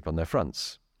sleep on their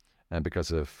fronts, and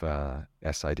because of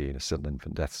SID, sudden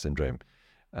infant death syndrome,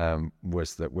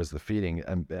 was the feeling,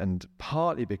 and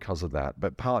partly because of that,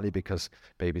 but partly because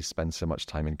babies spend so much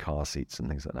time in car seats and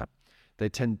things like that.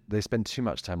 They spend too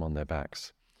much time on their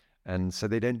backs, and so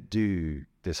they don't do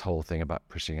this whole thing about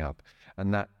pushing up,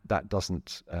 and that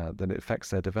doesn't then it affects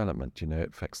their development. It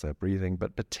affects their breathing,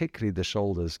 but particularly the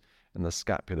shoulders and the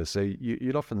scapula. So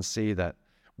you'd often see that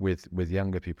with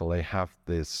younger people, they have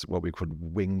this what we call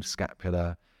winged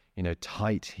scapula,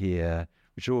 tight here,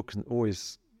 which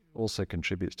always also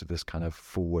contributes to this kind of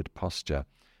forward posture.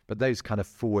 But those kind of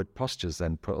forward postures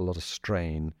then put a lot of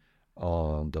strain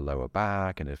on the lower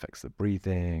back, and it affects the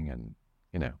breathing and,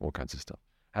 all kinds of stuff.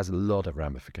 Has a lot of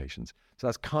ramifications. So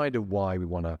that's kind of why we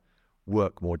want to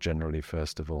work more generally,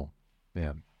 first of all.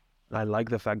 Yeah. I like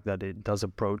the fact that it does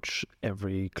approach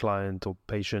every client or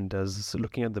patient as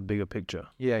looking at the bigger picture.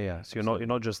 Yeah. So you're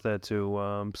not just there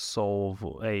to solve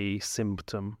a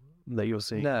symptom, that you're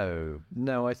seeing?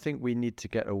 No, I think we need to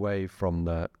get away from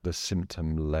the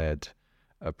symptom-led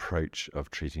approach of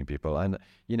treating people. And,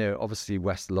 obviously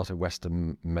a lot of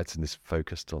Western medicine is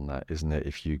focused on that, isn't it?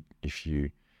 If you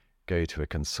go to a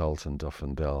consultant,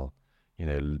 often they'll,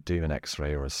 do an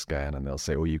X-ray or a scan, and they'll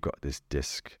say, oh, you've got this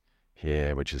disc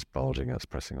here, which is bulging, that's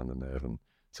pressing on the nerve, and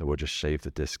so we'll just shave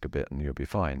the disc a bit and you'll be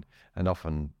fine. And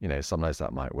often, sometimes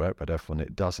that might work, but often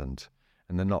it doesn't.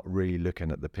 And they're not really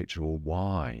looking at the picture, well,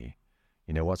 why?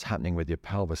 What's happening with your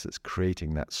pelvis that's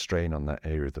creating that strain on that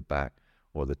area of the back,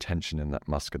 or the tension in that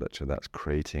musculature that's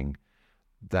creating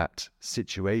that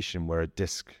situation where a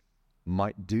disc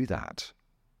might do that.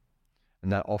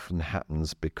 And that often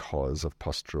happens because of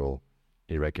postural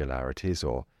irregularities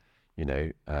or,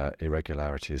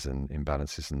 irregularities and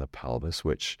imbalances in the pelvis,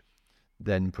 which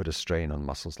then put a strain on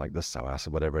muscles like the psoas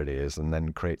or whatever it is, and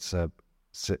then creates a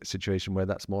situation where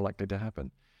that's more likely to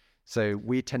happen. So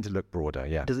we tend to look broader,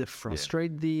 yeah. Does it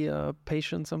frustrate the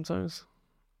patient sometimes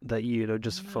that you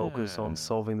just focus on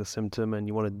solving the symptom and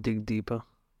you want to dig deeper?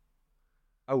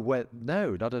 Oh, well,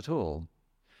 no, not at all.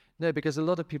 No, because a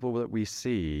lot of people that we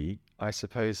see, I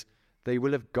suppose, they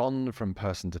will have gone from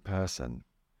person to person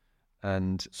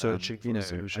and searching for a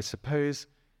solution. I suppose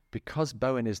because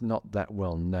Bowen is not that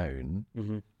well known,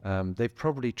 they've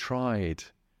probably tried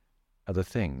other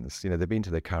things. They've been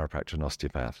to their chiropractor and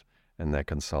osteopath and their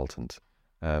consultant.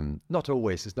 Not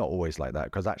always. It's not always like that,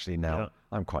 because actually now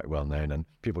I'm quite well known and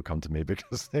people come to me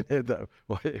because they know that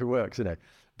it works,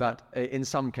 But in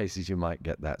some cases you might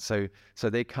get that. So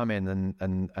they come in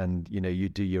and you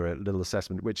do your little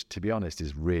assessment, which to be honest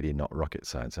is really not rocket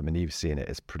science. I mean, you've seen it.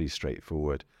 It's pretty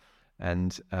straightforward.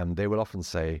 And they will often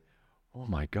say, oh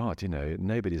my God,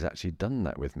 nobody's actually done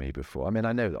that with me before. I mean,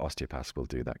 I know that osteopaths will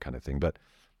do that kind of thing, but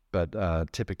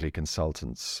typically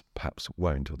consultants perhaps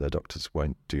won't, or their doctors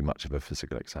won't do much of a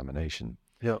physical examination.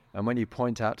 Yeah. And when you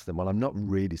point out to them, well, I'm not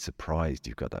really surprised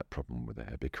you've got that problem with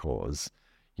there, because,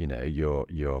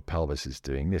 your pelvis is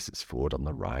doing this, it's forward on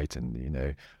the right,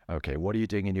 and, okay, what are you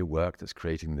doing in your work that's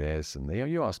creating this? And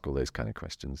you ask all those kind of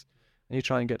questions, and you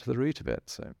try and get to the root of it.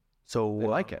 So they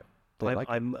like it.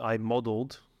 I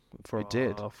modeled for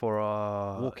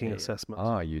a walking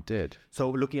assessment. You did. So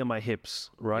looking at my hips,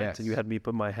 right? Yes. And you had me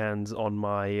put my hands on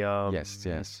my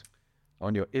yes,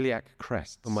 on your iliac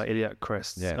crest. On my iliac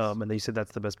crest. Yes. And then you said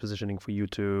that's the best positioning for you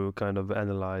to kind of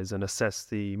analyze and assess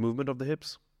the movement of the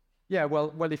hips. Yeah,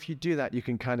 well, if you do that, you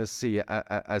can kind of see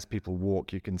as people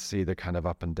walk, you can see the kind of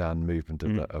up and down movement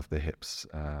of the hips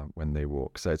when they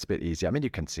walk. So it's a bit easier. I mean, you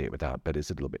can see it without, but it's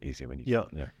a little bit easier when you.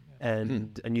 Yeah.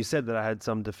 And you said that I had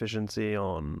some deficiency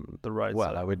on the right side.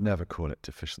 Well, I would never call it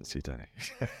deficiency, Danny.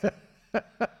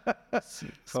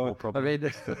 Small problem. I mean,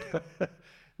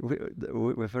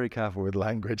 we're very careful with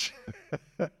language.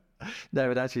 No,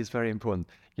 but actually, it's very important.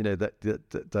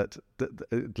 That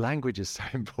language is so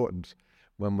important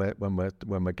when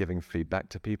we're giving feedback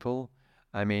to people.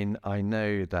 I mean, I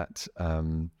know that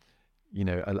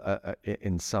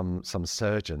in some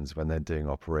surgeons, when they're doing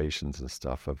operations and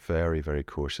stuff, are very, very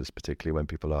cautious, particularly when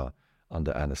people are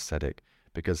under anesthetic,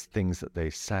 because things that they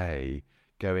say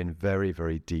go in very,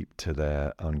 very deep to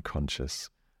their unconscious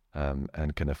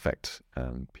and can affect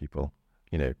people,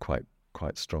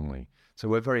 quite strongly. So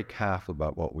we're very careful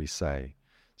about what we say.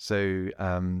 So,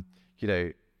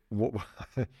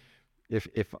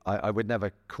 if I would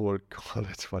never call it,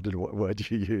 I don't know what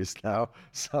word you use now,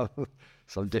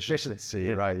 some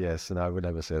deficiency, right? Yes, and I would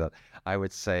never say that. I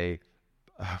would say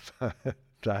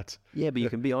that. Yeah, but you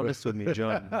can be honest with me,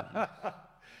 John.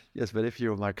 Yes, but if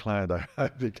you were my client,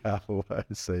 I'd be careful what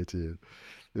I say to you.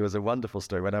 There was a wonderful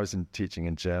story. When I was teaching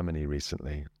in Germany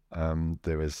recently,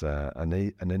 there was an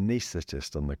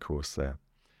anaesthetist on the course there.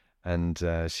 And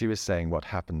she was saying what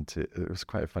happened to, it was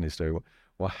quite a funny story,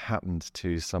 what happened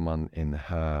to someone in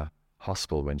her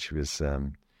hospital when she was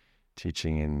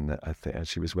teaching in, I think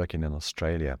she was working in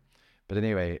Australia. But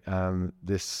anyway,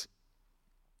 this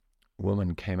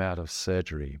woman came out of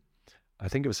surgery. I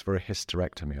think it was for a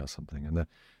hysterectomy or something. And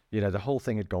the whole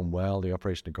thing had gone well. The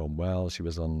operation had gone well. She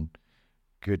was on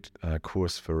good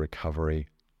course for recovery.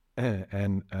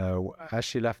 And as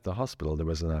she left the hospital, there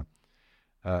was an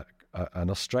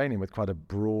Australian with quite a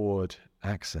broad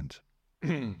accent.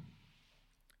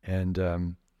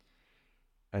 And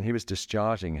he was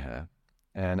discharging her.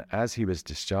 And as he was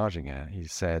discharging her, she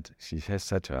said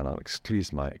to her, and I'll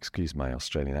excuse my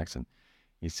Australian accent,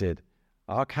 he said,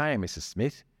 "Okay, Mrs.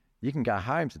 Smith, you can go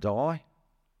home to die."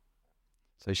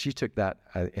 So she took that,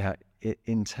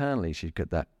 internally she took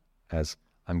that as,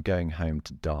 I'm going home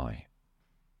to die.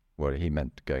 Well, he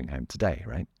meant going home today,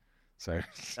 right? So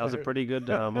that was a pretty good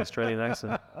Australian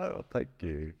accent. Oh, thank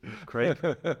you. Craig?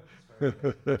 I'm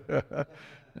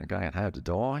going to have to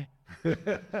die,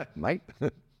 mate.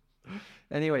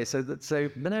 Anyway,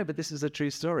 but this is a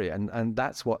true story, and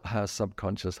that's what her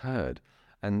subconscious heard.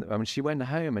 And she went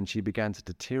home and she began to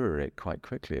deteriorate quite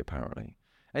quickly, apparently.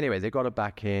 Anyway, they got her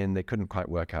back in. They couldn't quite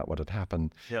work out what had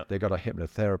happened. Yeah. They got a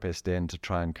hypnotherapist in to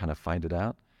try and kind of find it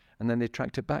out. And then they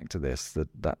tracked it back to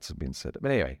that's been said.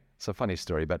 But anyway, it's a funny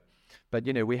story. But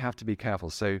we have to be careful.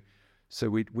 So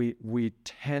we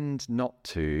tend not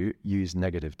to use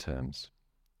negative terms,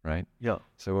 right? Yeah.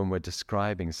 So when we're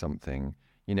describing something,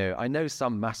 I know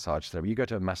some massage therapy. You go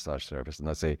to a massage therapist and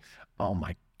they'll say, "Oh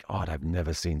my God, I've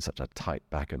never seen such a tight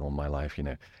back in all my life."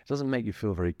 It doesn't make you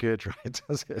feel very good, right?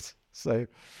 Does it?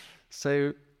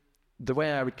 So the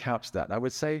way I would couch that, I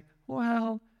would say,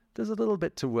 well, there's a little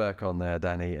bit to work on there,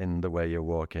 Danny, in the way you're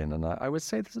walking. And I would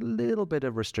say there's a little bit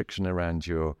of restriction around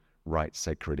your right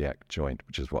sacroiliac joint,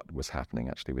 which is what was happening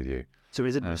actually with you. So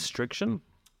is it restriction?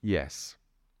 Yes.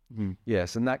 Mm.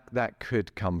 Yes, and that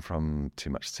could come from too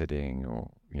much sitting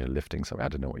or lifting something. I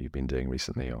don't know what you've been doing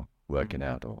recently, or working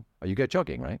out, or you go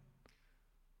jogging, right?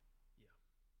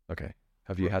 Yeah. Okay.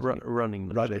 Have you had running?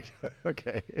 Running.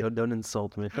 Okay. Don't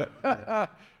insult me.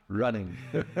 Running.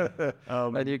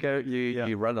 And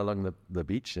you run along the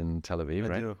beach in Tel Aviv,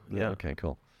 right? I do. Yeah. Okay,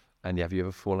 cool. And have you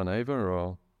ever fallen over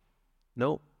or?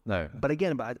 No. But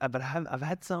again, I've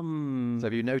had some. So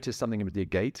have you noticed something with your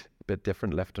gait, a bit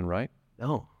different left and right?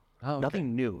 No. Oh, okay.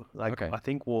 Nothing new. I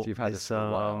think so you've had this for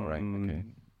a while, right? Okay.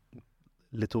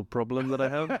 Little problem that I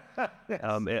have. Yes.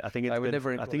 I think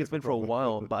it's been for a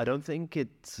while, but I don't think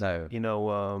it's. No.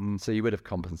 So you would have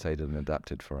compensated and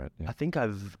adapted for it. Yeah. I think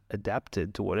I've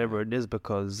adapted to whatever it is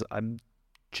because I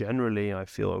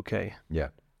feel okay. Yeah.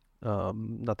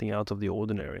 Nothing out of the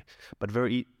ordinary, but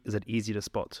is it easy to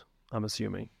spot? I'm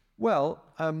assuming. Well,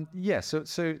 yeah. So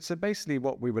basically,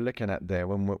 what we were looking at there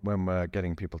when we're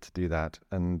getting people to do that,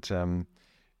 and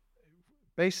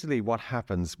basically, what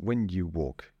happens when you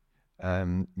walk,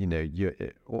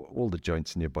 all the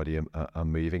joints in your body are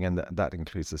moving, and that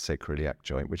includes the sacroiliac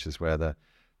joint, which is where the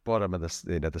bottom of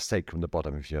the sacrum, the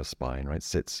bottom of your spine, right,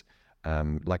 sits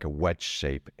like a wedge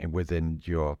shape within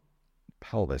your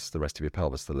pelvis, the rest of your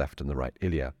pelvis, the left and the right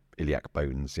iliac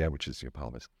bones, which is your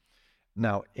pelvis.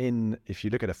 Now, if you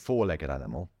look at a four-legged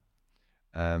animal,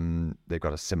 they've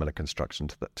got a similar construction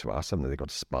to us. They've got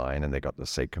a spine, and they've got the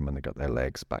sacrum, and they've got their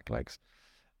legs, back legs.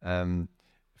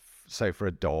 So for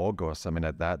a dog or something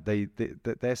like that, their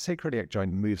sacroiliac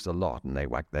joint moves a lot, and they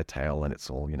wag their tail, and it's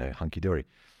all hunky-dory.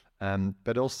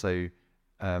 But also,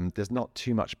 there's not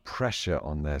too much pressure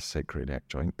on their sacroiliac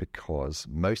joint because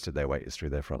most of their weight is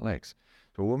through their front legs.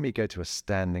 So when we go to a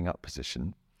standing up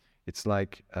position, it's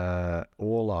like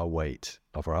all our weight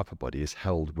of our upper body is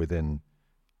held within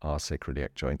our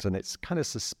sacroiliac joint, and it's kind of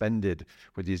suspended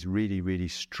with these really, really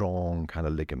strong kind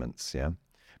of ligaments, yeah?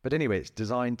 But anyway, it's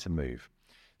designed to move.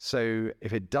 So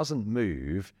if it doesn't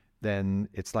move, then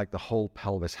it's like the whole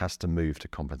pelvis has to move to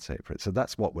compensate for it. So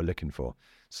that's what we're looking for.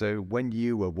 So when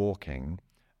you were walking,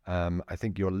 I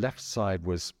think your left side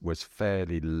was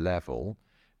fairly level,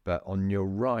 but on your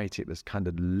right, it was kind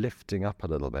of lifting up a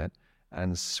little bit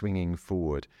and swinging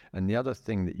forward. And the other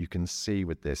thing that you can see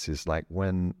with this is like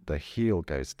when the heel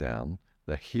goes down,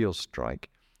 the heel strike,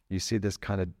 you see this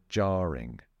kind of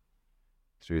jarring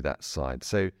through that side.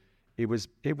 So it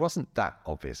wasn't that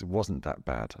obvious. It wasn't that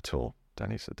bad at all,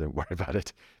 Danny, so don't worry about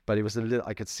it. But it was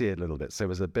I could see it a little bit. So it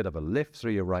was a bit of a lift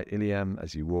through your right ilium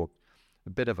as you walked, a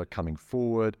bit of a coming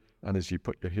forward, and as you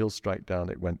put your heel strike down,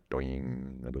 it went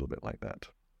doing a little bit like that.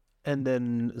 And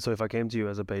then, so if I came to you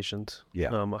as a patient,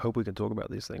 I hope we can talk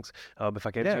about these things. If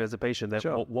I came to you as a patient, then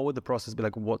sure. what would the process be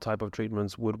like? What type of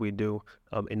treatments would we do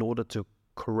in order to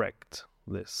correct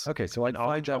this? Okay, so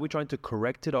are we trying to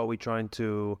correct it? Or are we trying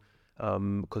to,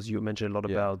 because you mentioned a lot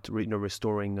about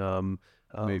restoring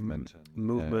movement and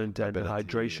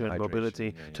hydration,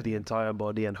 mobility to the entire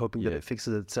body, and hoping that it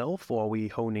fixes itself, or are we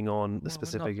honing on a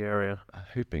specific area?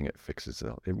 Hoping it fixes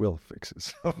itself. It will fix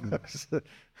itself.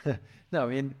 No, I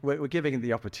mean, we're giving it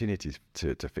the opportunity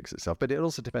to fix itself, but it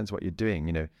also depends what you're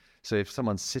doing, So if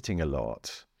someone's sitting a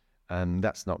lot,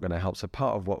 that's not going to help. So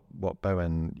part of what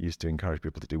Bowen used to encourage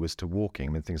people to do was to walking.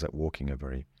 I mean, things like walking are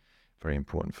very, very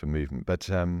important for movement. But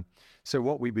so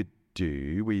what we would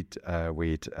do, we'd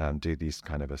do these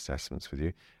kind of assessments with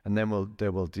you, and then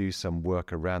we'll do some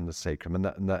work around the sacrum,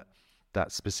 and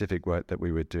that specific work that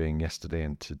we were doing yesterday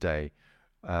and today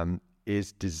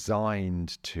is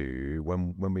designed to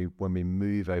when we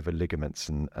move over ligaments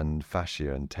and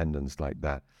fascia and tendons like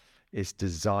that, is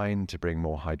designed to bring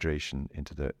more hydration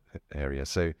into the area.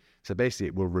 So basically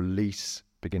it will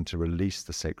begin to release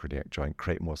the sacroiliac joint,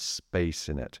 create more space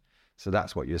in it. So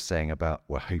that's what you're saying about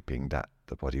we're hoping that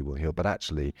the body will heal, but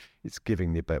actually it's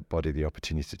giving the body the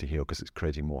opportunity to heal because it's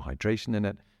creating more hydration in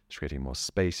it, it's creating more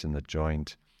space in the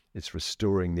joint, it's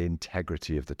restoring the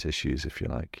integrity of the tissues, if you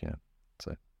like. Yeah.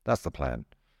 So that's the plan.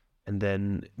 And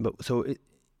then,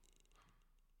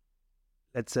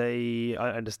 let's say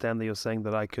I understand that you're saying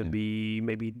that I could be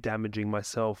maybe damaging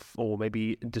myself or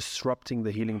maybe disrupting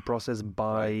the healing process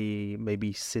by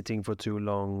maybe sitting for too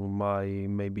long, by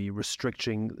maybe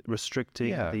restricting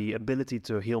the ability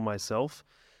to heal myself.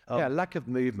 Lack of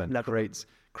movement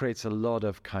creates a lot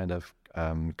of kind of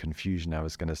confusion. I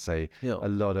was going to say a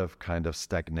lot of kind of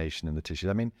stagnation in the tissues.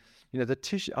 I mean,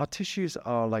 our tissues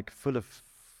are like full of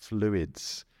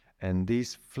fluids. And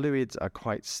these fluids are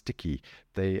quite sticky.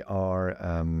 They are,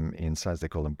 in science, they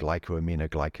call them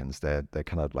glycoaminoglycans. They're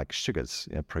kind of like sugars,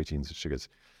 proteins and sugars.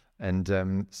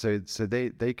 And so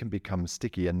they can become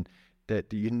sticky. And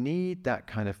that you need that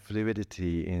kind of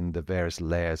fluidity in the various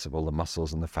layers of all the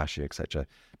muscles and the fascia, etc.,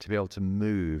 to be able to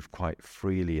move quite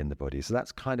freely in the body. So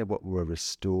that's kind of what we're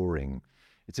restoring.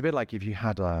 It's a bit like if you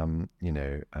had, when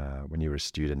you were a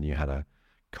student, you had a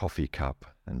coffee cup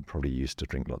and probably used to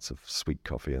drink lots of sweet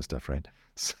coffee and stuff, right?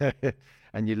 So,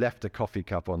 and you left a coffee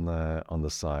cup on the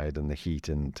side in the heat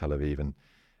in Tel Aviv,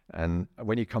 and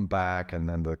when you come back and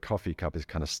then the coffee cup is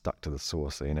kind of stuck to the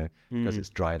saucer, because it's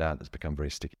dried out, it's become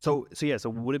very sticky. So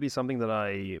would it be something that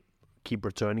I keep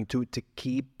returning to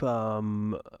keep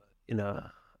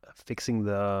fixing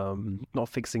allowing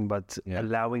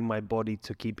my body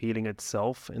to keep healing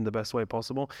itself in the best way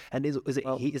possible? And is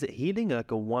it healing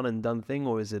like a one and done thing,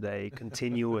 or is it a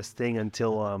continuous thing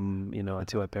until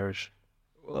I perish?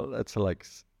 Well, that's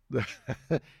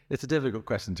it's a difficult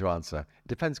question to answer. It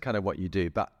depends kind of what you do,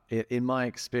 but in my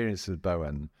experience with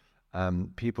Bowen,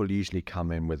 people usually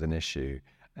come in with an issue,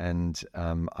 and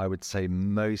I would say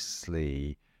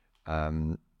mostly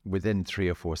within 3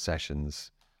 or 4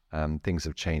 sessions things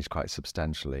have changed quite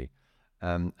substantially.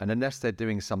 And unless they're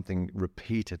doing something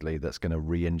repeatedly that's going to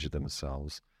re-injure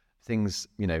themselves, things,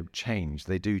 change.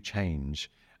 They do change,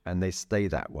 and they stay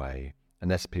that way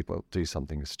unless people do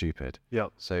something stupid. Yeah.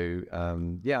 So,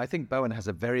 I think Bowen has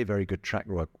a very, very good track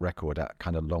record at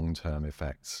kind of long-term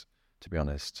effects, to be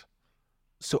honest.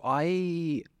 So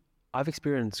I've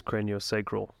experienced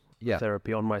craniosacral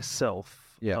therapy on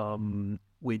myself,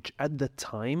 which at the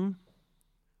time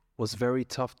was very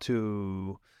tough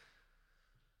to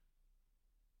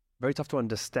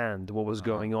understand what was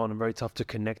going on, and very tough to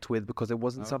connect with, because it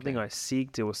wasn't something I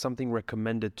sought. It was something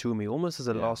recommended to me almost as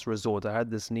a last resort. I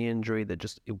had this knee injury that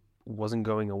just it wasn't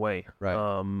going away. Right.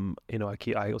 I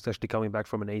was actually coming back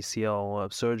from an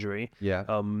ACL surgery. Yeah.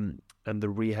 And the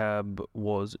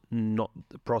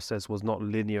process was not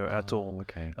linear at all.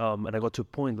 Okay. And I got to a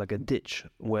point, like a ditch,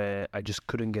 where I just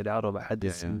couldn't get out of. I had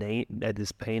this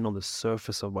pain on the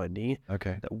surface of my knee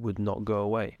that would not go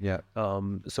away. Yeah.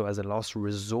 So as a last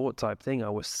resort type thing, I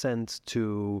was sent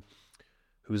to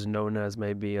who's known as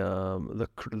maybe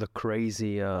the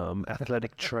crazy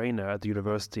athletic trainer at the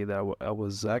university that I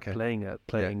was playing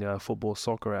football,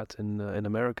 soccer at in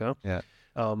America. Yeah.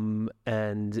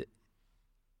 And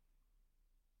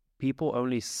people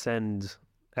only send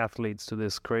athletes to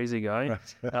this crazy guy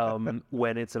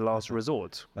when it's a last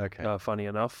resort. Funny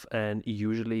enough, and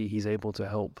usually he's able to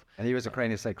help. And he was a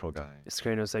craniosacral guy. This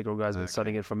craniosacral guy's been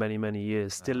studying it for many, many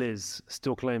years.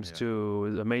 Still claims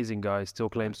to, amazing guy, still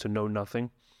claims to know nothing.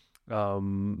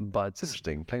 But it's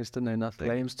interesting. Claims to know nothing.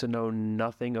 Claims to know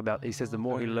nothing about. He says the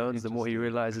more he learns, the more he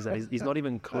realizes that he's not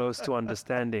even close to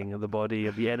understanding the body,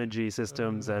 of the energy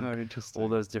systems, and all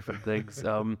those different things.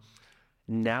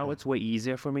 Now it's way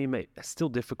easier for me. It's still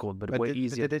difficult, but way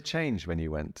easier. Did it change when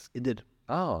you went? It did.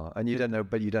 Oh, and you don't know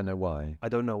why. I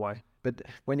don't know why. But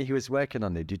when he was working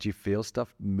on it, did you feel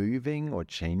stuff moving or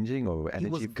changing or energy?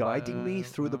 He was guiding me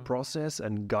through the process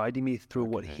and guiding me through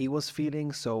what he was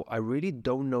feeling. So I really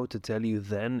don't know to tell you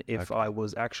then if I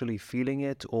was actually feeling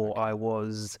it or I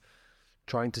was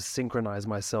trying to synchronize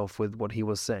myself with what he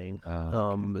was saying.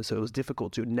 So it was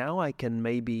difficult to. Now I can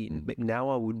now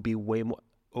I would be way more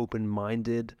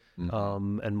open-minded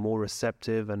and more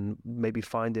receptive, and maybe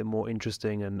find it more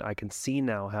interesting, and I can see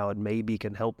now how it maybe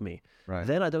can help me. Right.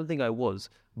 Then I don't think I was,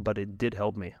 but it did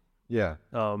help me. Yeah.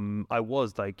 I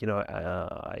was like,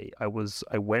 I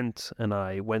went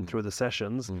through the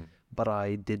sessions, but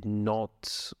I did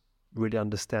not really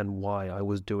understand why I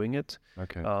was doing it.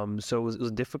 So it was a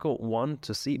difficult one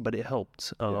to see, but it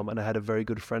helped. And I had a very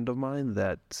good friend of mine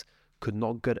that could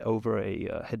not get over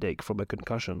a headache from a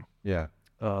concussion. Yeah.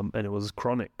 and it was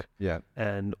chronic. Yeah.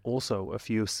 And also a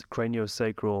few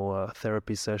craniosacral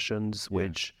therapy sessions,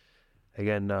 which,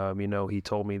 again, he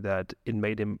told me that it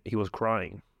made he was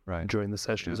crying during the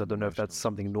sessions. I don't know if that's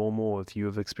something normal or if you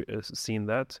have seen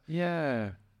that.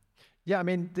 Yeah. Yeah, I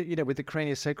mean, with the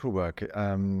craniosacral work,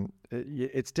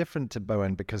 it's different to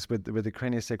Bowen because with the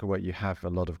craniosacral work, you have a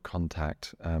lot of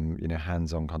contact,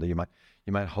 hands-on contact.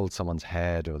 You might hold someone's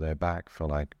head or their back for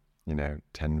like,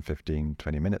 10, 15,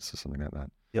 20 minutes or something like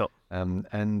that. Yep.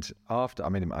 And after,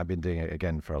 I've been doing it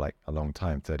again for like a long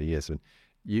time, 30 years, but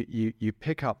you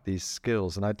pick up these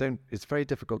skills, and it's very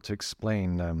difficult to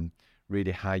explain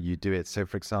really how you do it. So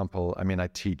for example, I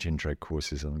teach intro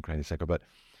courses on craniosacral, but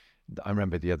I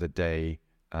remember the other day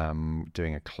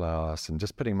doing a class and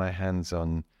just putting my hands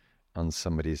on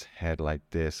somebody's head like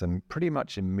this, and pretty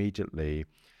much immediately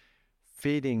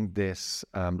feeling this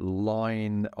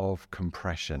line of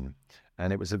compression.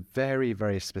 And it was a very,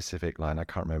 very specific line. I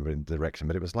can't remember the direction,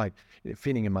 but it was like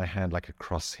feeling in my hand like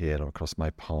across here or across my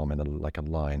palm in like a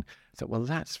line. I thought, well,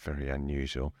 that's very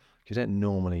unusual. You don't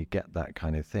normally get that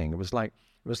kind of thing. It was like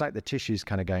the tissues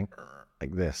kind of going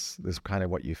like this. This is kind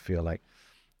of what you feel like.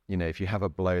 If you have a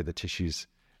blow, the tissues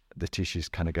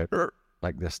kind of go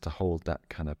like this to hold that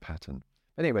kind of pattern.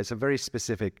 Anyway, it's a very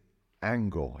specific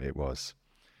angle it was.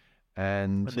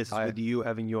 And this with you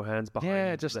having your hands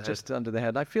behind just under the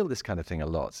head. I feel this kind of thing a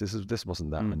lot. This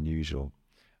wasn't that unusual.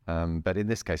 But in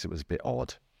this case, it was a bit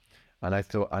odd. And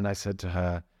I said to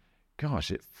her,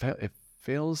 gosh, it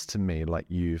feels to me like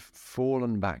you've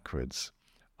fallen backwards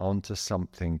onto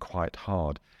something quite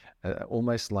hard.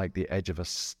 Almost like the edge of a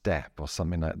step or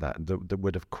something like that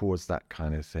would have caused that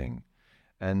kind of thing.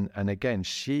 And again,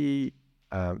 she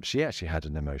actually had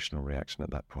an emotional reaction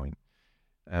at that point.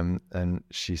 And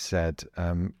she said,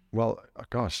 well,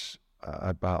 gosh,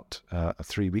 about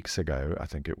 3 weeks ago, I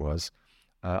think it was,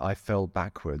 I fell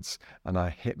backwards and I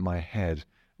hit my head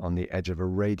on the edge of a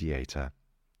radiator.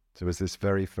 So it was this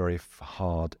very, very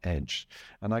hard edge,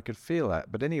 and I could feel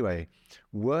that. But anyway,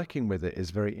 working with it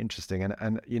is very interesting.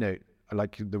 And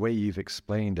like the way you've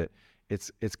explained it,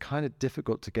 it's kind of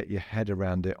difficult to get your head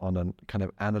around it on a kind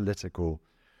of analytical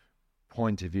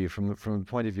point of view. From the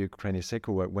point of view of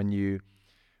craniosacral work, when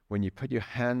you put your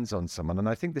hands on someone, and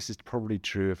I think this is probably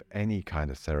true of any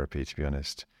kind of therapy, to be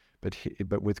honest, but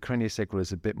with craniosacral,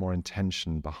 there's a bit more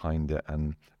intention behind it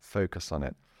and focus on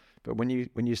it. But when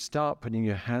you start putting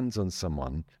your hands on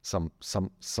someone,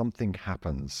 something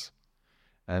happens.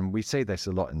 And we say this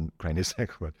a lot in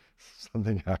craniosacral.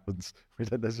 Something happens. We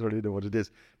don't necessarily know what it is,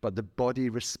 but the body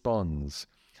responds.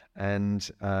 And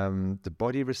the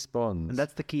body responds. And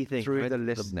that's the key thing. Through the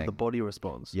listening. The body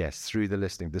responds. Yes, through the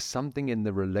listening. There's something in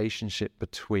the relationship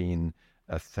between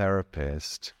a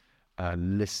therapist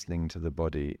listening to the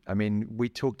body. We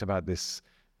talked about this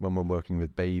when we're working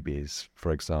with babies,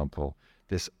 for example.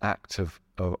 This act of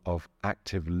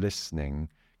active listening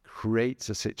creates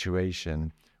a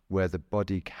situation where the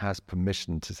body has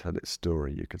permission to tell its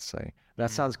story, you could say. That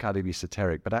sounds kind of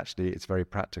esoteric, but actually it's very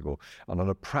practical. And on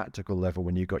a practical level,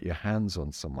 when you got your hands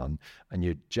on someone and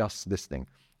you're just listening,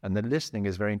 and the listening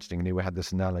is very interesting. And we had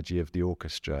this analogy of the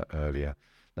orchestra earlier.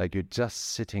 Like you're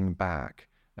just sitting back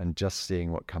and just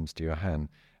seeing what comes to your hand.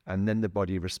 And then the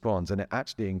body responds. And it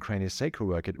actually, in craniosacral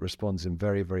work, it responds in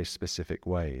very, very specific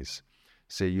ways.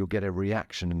 So you'll get a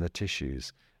reaction in the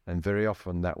tissues, and very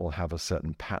often that will have a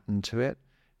certain pattern to it.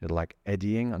 It'll like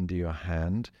eddying under your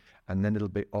hand, and then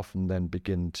it'll often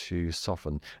begin to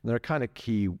soften. And there are kind of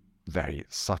key, very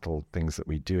subtle things that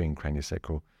we do in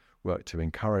craniosacral work to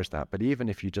encourage that. But even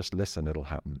if you just listen, it'll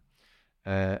happen.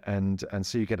 And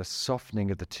so you get a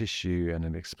softening of the tissue and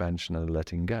an expansion and a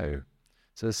letting go.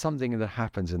 So there's something that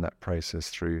happens in that process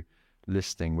through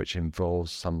listening, which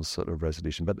involves some sort of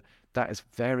resolution. But that is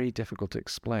very difficult to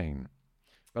explain.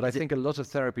 But I think a lot of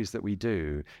therapies that we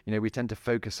do, we tend to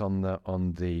focus on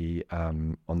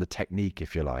the technique,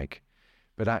 if you like.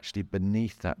 But actually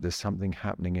beneath that, there's something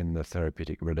happening in the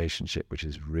therapeutic relationship, which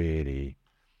is really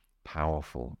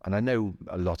powerful. And I know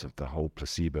a lot of the whole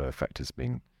placebo effect has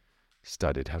been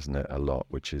studied, hasn't it? A lot,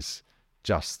 which is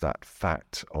just that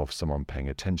fact of someone paying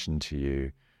attention to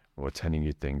you or telling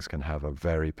you things can have a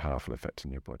very powerful effect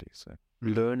on your body. So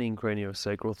learning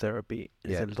craniosacral therapy,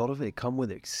 is a lot of it come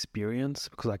with experience?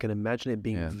 Because I can imagine it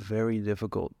being very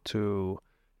difficult to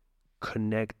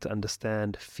connect,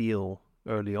 understand, feel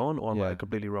early on, or am I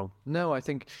completely wrong? No, I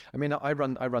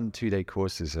run 2-day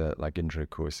courses, like intro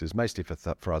courses, mostly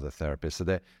for other therapists. So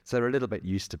they're a little bit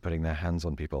used to putting their hands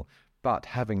on people. But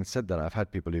having said that, I've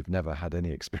had people who've never had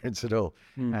any experience at all.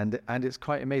 And it's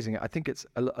quite amazing. I think it's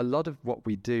a lot of what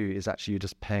we do is actually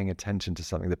just paying attention to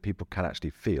something that people can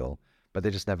actually feel, but they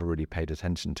just never really paid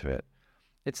attention to it.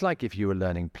 It's like if you were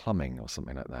learning plumbing or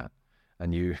something like that,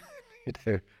 and you,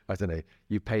 I don't know,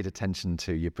 you paid attention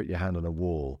to, you put your hand on a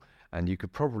wall, and you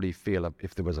could probably feel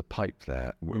if there was a pipe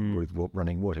there with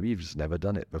running water. You've just never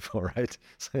done it before, right?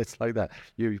 So it's like that.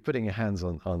 You're putting your hands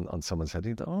on someone's head, and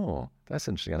you think, oh, that's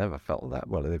interesting. I never felt that.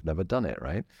 Well, they've never done it,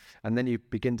 right? And then you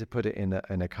begin to put it in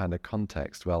a kind of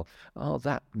context. Well, oh,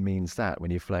 that means that.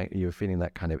 When you're feeling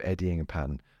that kind of eddying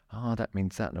pattern, oh, that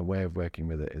means that, and a way of working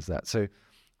with it is that. So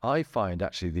I find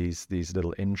actually these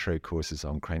little intro courses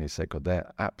on craniosacral,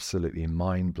 they're absolutely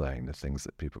mind-blowing, the things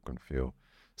that people can feel.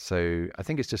 So I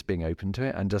think it's just being open to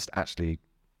it and just actually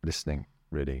listening,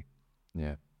 really.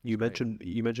 Yeah. You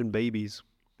mentioned babies.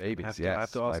 Babies, I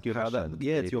have to ask you about that.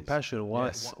 Yeah, it's your passion. Why?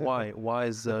 Yes. Why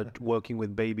is working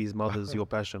with babies, mothers, your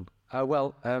passion?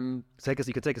 You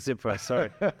could take a sip first. Sorry.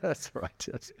 That's right.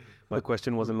 My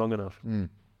question wasn't long enough.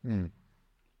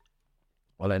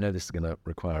 Well, I know this is going to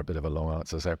require a bit of a long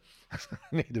answer, so I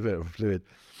need a bit of fluid.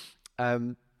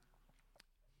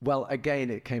 Well,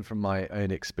 again, it came from my own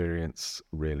experience,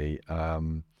 really,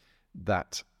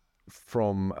 that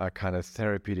from a kind of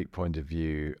therapeutic point of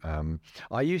view,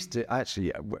 I used to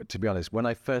actually, to be honest, when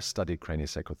I first studied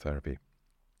craniosacral therapy,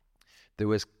 there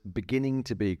was beginning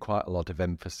to be quite a lot of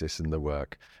emphasis in the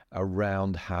work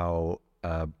around how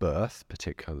birth,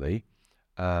 particularly,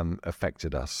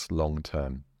 affected us long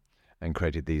term and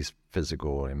created these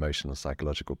physical, emotional,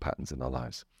 psychological patterns in our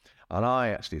lives. And I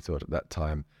actually thought at that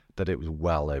time that it was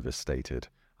well overstated.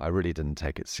 I really didn't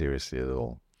take it seriously at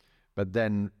all. But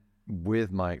then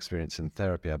with my experience in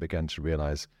therapy, I began to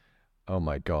realize, oh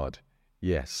my God,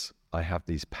 yes, I have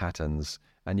these patterns,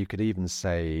 and you could even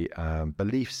say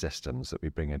belief systems that we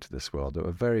bring into this world that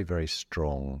were very, very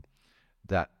strong,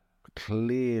 that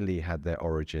clearly had their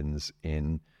origins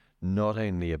in not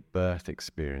only a birth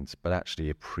experience, but actually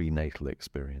a prenatal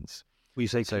experience. We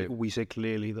say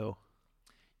clearly, though.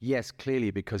 Yes,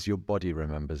 clearly, because your body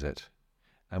remembers it.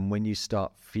 And when you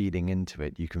start feeding into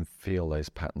it, you can feel those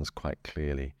patterns quite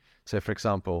clearly. So, for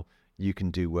example, you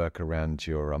can do work around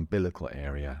your umbilical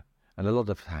area. And a lot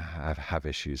of have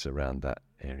issues around that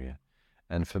area.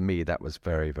 And for me, that was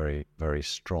very, very, very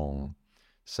strong.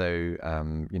 So,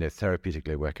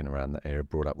 therapeutically working around that area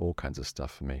brought up all kinds of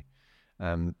stuff for me.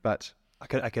 But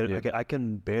I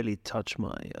can barely touch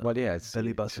my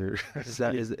belly button. Is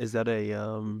that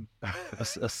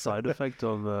a side effect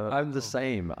of? I'm the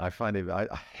same. I find it. I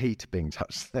hate being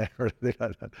touched there or anything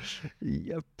like that.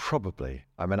 Yeah, probably.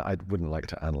 I mean, I wouldn't like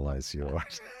to analyze your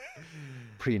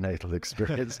prenatal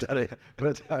experience, Danny,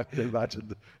 but I would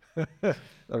imagine.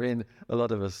 I mean, a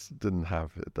lot of us didn't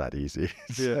have it that easy.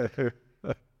 So,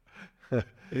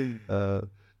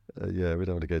 yeah, we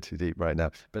don't want to go too deep right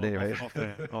now. But anyway.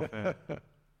 Off air.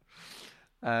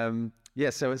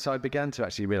 So I began to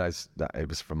actually realize that it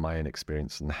was from my own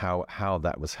experience and how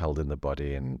that was held in the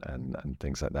body and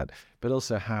things like that. But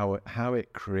also how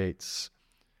it creates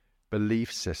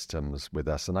belief systems with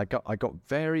us. And I got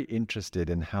very interested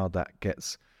in how that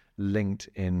gets linked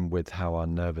in with how our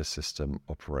nervous system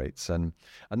operates. And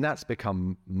that's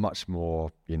become much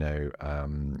more,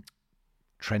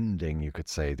 trending, you could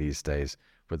say, these days,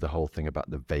 with the whole thing about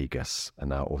the vagus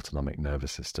and our autonomic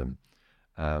nervous system,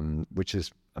 which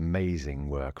is amazing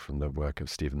work from the work of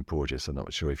Stephen Porges. I'm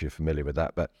not sure if you're familiar with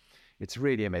that, but it's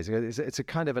really amazing. It's a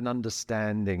kind of an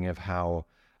understanding of how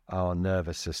our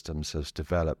nervous systems has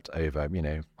developed over,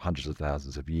 hundreds of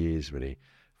thousands of years, really,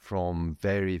 from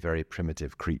very, very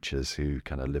primitive creatures who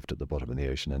kind of lived at the bottom of the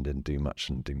ocean and didn't do much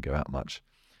and didn't go out much.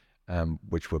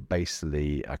 Which were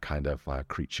basically a kind of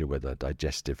creature with a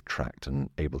digestive tract and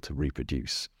able to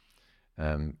reproduce,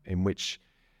 in which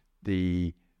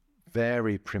the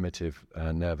very primitive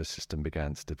nervous system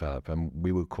began to develop. And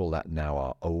we would call that now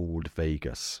our old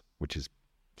vagus, which is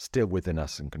still within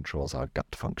us and controls our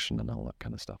gut function and all that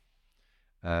kind of stuff.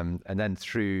 And then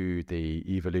through the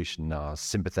evolution, our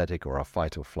sympathetic or our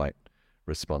fight or flight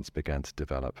response began to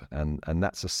develop. And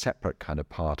that's a separate kind of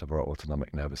part of our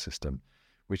autonomic nervous system,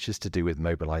 which is to do with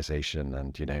mobilization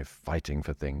and, fighting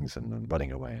for things and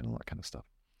running away and all that kind of stuff.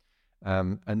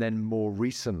 And then more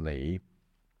recently,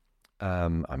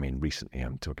 recently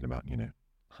I'm talking about,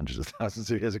 hundreds of thousands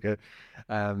of years ago,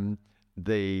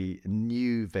 the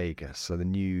new vagus, so the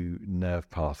new nerve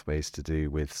pathways to do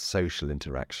with social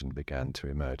interaction began to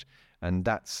emerge. And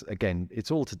that's, again, it's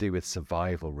all to do with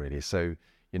survival, really. So,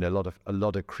 a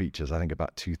lot of creatures, I think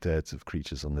about 2/3 of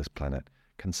creatures on this planet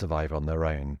can survive on their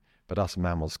own. But us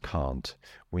mammals can't.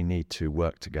 We need to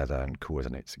work together and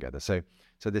coordinate together. So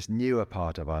this newer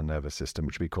part of our nervous system,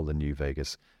 which we call the new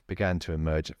vagus, began to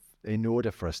emerge in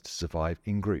order for us to survive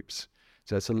in groups.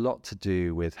 So it's a lot to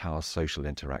do with how social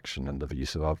interaction and the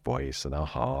use of our voice and our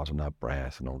heart and our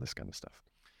breath and all this kind of stuff.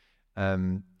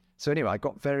 So anyway, I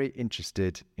got very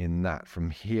interested in that from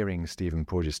hearing Stephen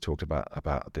Porges talk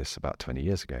about this about 20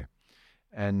 years ago.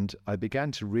 And I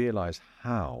began to realize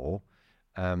how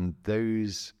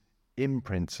those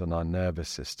imprints on our nervous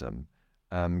system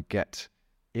get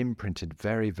imprinted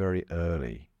very, very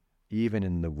early, even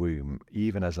in the womb,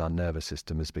 even as our nervous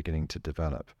system is beginning to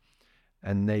develop.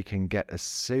 And they can get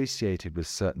associated with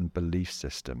certain belief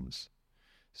systems.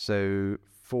 So,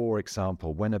 for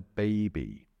example, when a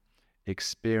baby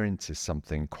experiences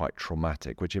something quite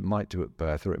traumatic, which it might do at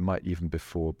birth, or it might even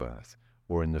before birth,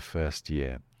 or in the first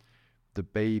year, the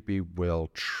baby will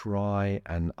try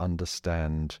and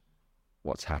understand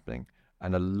what's happening.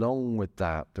 And along with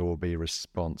that, there will be a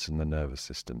response in the nervous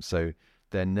system. So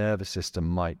their nervous system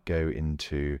might go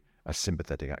into a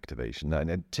sympathetic activation.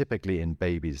 And typically in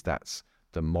babies, that's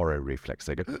the Moro reflex.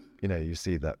 They go, you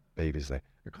see that babies, they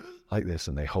go like this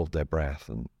and they hold their breath.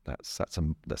 And that's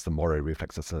the Moro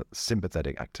reflex. That's a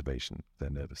sympathetic activation of their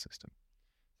nervous system.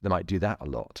 They might do that a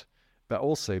lot. But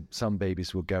also some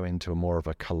babies will go into more of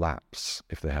a collapse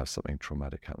if they have something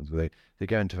traumatic happens. They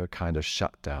go into a kind of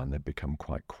shutdown. They become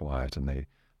quite quiet and they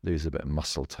lose a bit of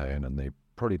muscle tone and they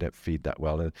probably don't feed that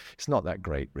well. And it's not that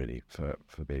great really for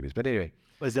babies. But anyway.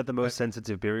 Is that the most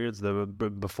sensitive periods,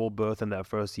 before birth and that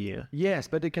first year? Yes,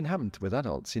 but it can happen with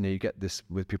adults. You get this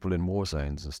with people in war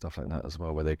zones and stuff like that as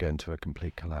well, where they go into a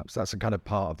complete collapse. That's a kind of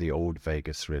part of the old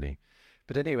vagus really.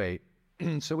 But anyway,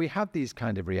 so we have these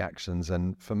kind of reactions,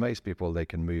 and for most people, they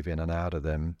can move in and out of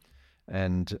them,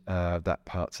 and that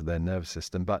parts of their nervous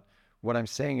system. But what I'm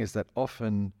saying is that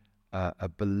often a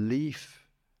belief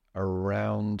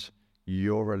around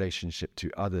your relationship to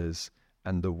others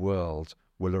and the world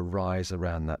will arise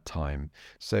around that time.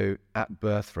 So at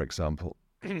birth, for example,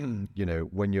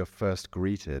 when you're first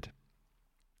greeted,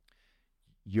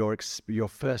 your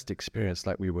first experience,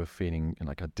 like we were feeling,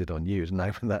 like I did on you, and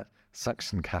I that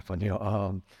suction cap on your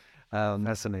arm.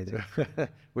 Fascinating.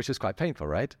 Which was quite painful,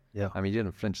 right? Yeah. I mean, you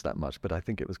didn't flinch that much, but I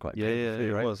think it was quite painful.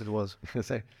 Yeah, right? It was.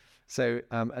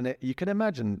 You can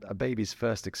imagine a baby's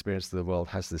first experience of the world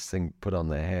has this thing put on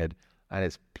their head, and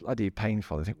it's bloody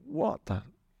painful. They think, what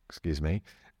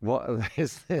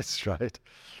is this, right?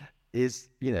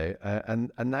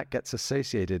 And that gets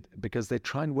associated because they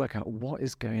try and work out what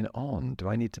is going on. Do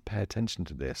I need to pay attention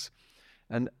to this?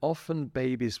 And often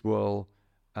babies will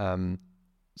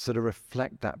sort of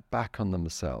reflect that back on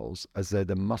themselves as though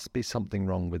there must be something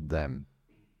wrong with them.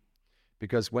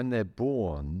 Because when they're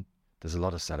born, there's a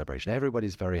lot of celebration.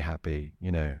 Everybody's very happy,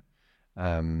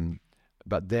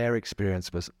 but their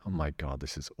experience was, oh my God,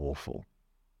 this is awful.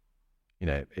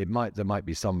 There might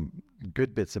be some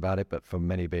good bits about it, but for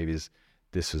many babies,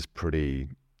 this was pretty,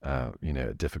 a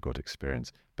difficult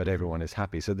experience. But everyone is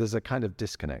happy, so there's a kind of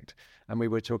disconnect. And we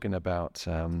were talking about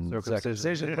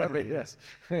circumcision, probably, yes,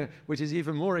 which is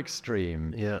even more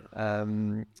extreme. Yeah.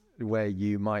 Where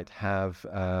you might have,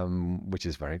 which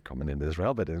is very common in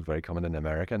Israel, but it's very common in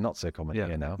America, not so common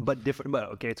here now. But different. Well,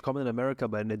 okay, it's common in America,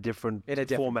 but in a different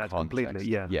format context. Completely.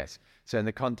 Yeah. Yes. So in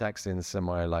the context in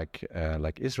somewhere like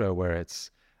Israel, where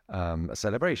it's a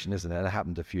celebration, isn't it? And it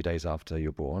happened a few days after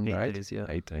you're born, right? 8 days, yeah.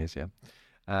 8 days, yeah.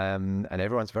 And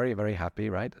everyone's very, very happy,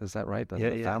 right? Is that right?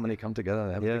 The family come together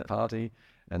and have a big party,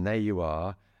 and there you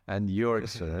are. And your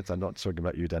experience, I'm not talking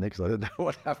about you, Danny, because I don't know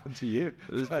what happened to you.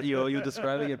 You're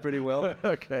describing it pretty well.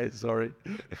 Okay, sorry.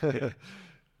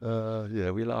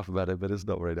 We laugh about it, but it's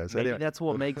not very nice. Maybe anyway. that's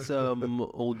what makes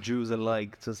all Jews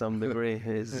alike to some degree,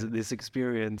 is this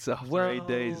experience after 8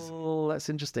 days. Well, that's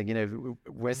interesting.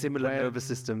 We're similar nervous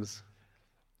systems.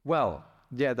 Well,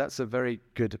 yeah, that's a very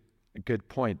good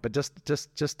point. But just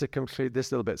to conclude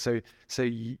this a little bit, so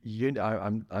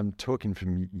I'm talking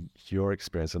from your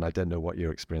experience, and I don't know what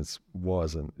your experience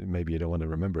was, and maybe you don't want to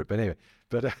remember it. But anyway,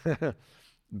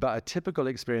 but a typical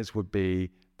experience would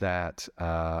be that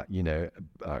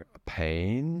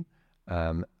pain,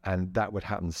 and that would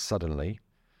happen suddenly.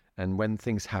 And when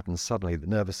things happen suddenly, the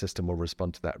nervous system will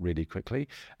respond to that really quickly.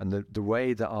 And the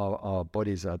way that our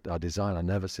bodies are designed, our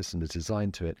nervous system is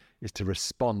designed to it, is to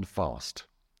respond fast.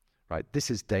 Right?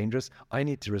 This is dangerous. I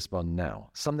need to respond now.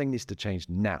 Something needs to change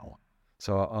now.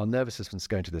 So our nervous system's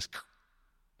going to this,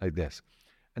 like this.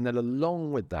 And then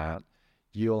along with that,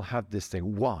 you'll have this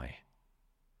thing, why?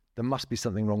 There must be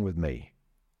something wrong with me.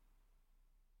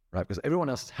 Right? Because everyone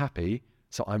else is happy,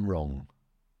 so I'm wrong.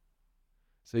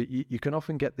 So you can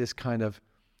often get this kind of,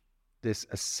 this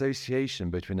association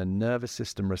between a nervous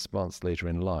system response later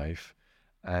in life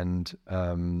and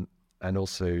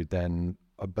also then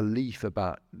a belief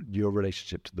about your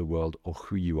relationship to the world or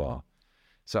who you are.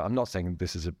 So I'm not saying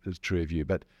this is true of you,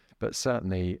 but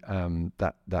certainly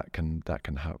that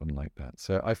can happen like that.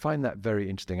 So I find that very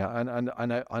interesting, and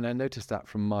I noticed that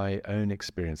from my own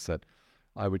experience, that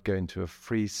I would go into a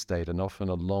freeze state, and often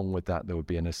along with that there would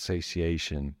be an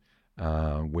association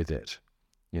with it,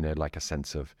 like a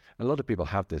sense of. A lot of people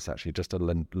have this actually, just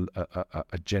a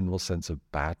general sense of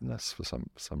badness for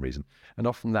some reason, and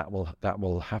often that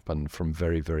will happen from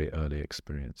very, very early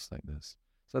experience like this.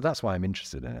 So that's why I'm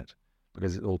interested in it,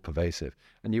 because it's all pervasive.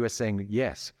 And you were saying,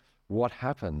 yes, what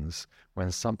happens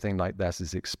when something like this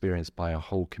is experienced by a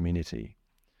whole community?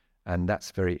 And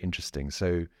that's very interesting.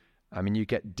 So, I mean, you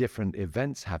get different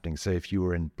events happening. So if you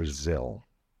were in Brazil,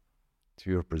 if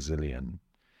you're a Brazilian,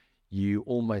 you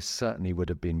almost certainly would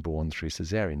have been born through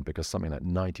cesarean, because something like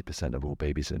 90% of all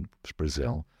babies in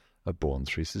Brazil are born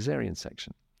through cesarean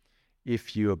section.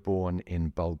 If you are born in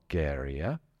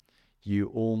Bulgaria, you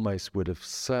almost would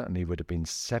have been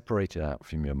separated out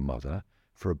from your mother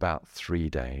for about 3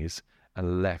 days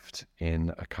and left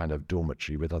in a kind of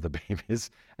dormitory with other babies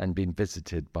and been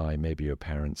visited by maybe your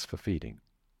parents for feeding.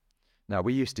 Now,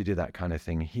 we used to do that kind of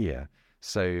thing here.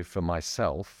 So for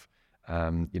myself,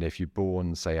 if you're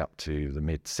born, say, up to the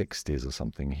mid-60s or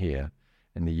something here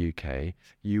in the UK,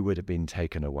 you would have been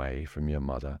taken away from your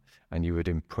mother and you would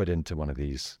have been put into one of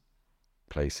these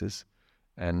places.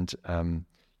 And,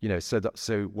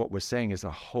 so what we're saying is a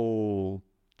whole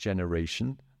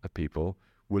generation of people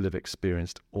will have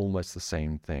experienced almost the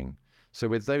same thing. So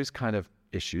with those kind of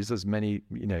issues, there's many,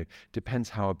 depends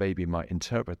how a baby might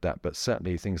interpret that, but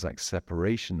certainly things like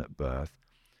separation at birth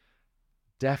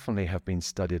definitely have been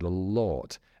studied a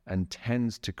lot and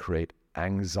tends to create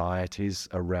anxieties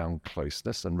around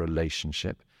closeness and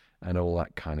relationship and all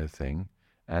that kind of thing,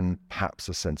 and perhaps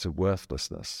a sense of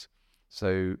worthlessness.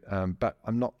 So, but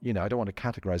I'm not, I don't want to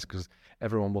categorize it, because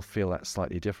everyone will feel that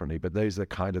slightly differently, but those are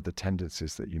kind of the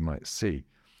tendencies that you might see.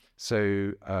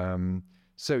 So,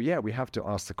 yeah, we have to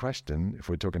ask the question, if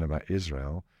we're talking about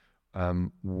Israel,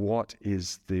 what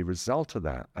is the result of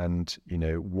that? And,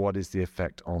 what is the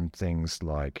effect on things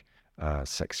like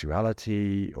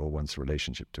sexuality, or one's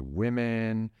relationship to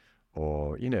women,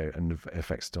 or, and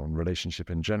effects on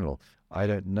relationship in general? I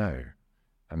don't know.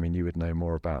 I mean, you would know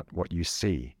more about what you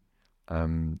see.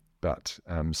 But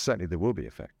certainly there will be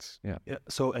effects. Yeah.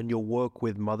 So, and your work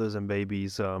with mothers and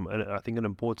babies, and I think an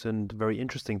important, very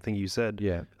interesting thing you said,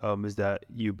 is that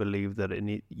you believe that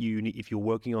if you're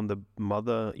working on the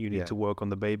mother, you need to work on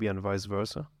the baby, and vice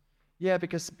versa. Yeah,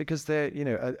 because they're,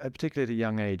 particularly at a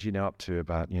young age, up to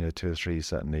about 2 or 3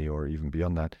 certainly, or even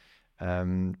beyond that.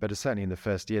 But certainly in the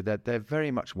first year, they're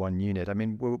very much one unit. I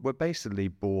mean, we're basically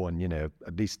born,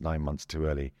 at least 9 months too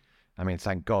early. I mean,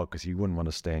 thank God, because you wouldn't want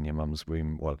to stay in your mum's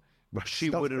womb. Well, she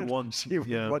wouldn't want. She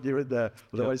wouldn't want you in there.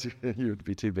 Otherwise, you would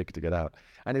be too big to get out.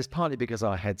 And it's partly because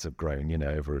our heads have grown,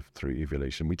 through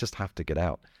evolution. We just have to get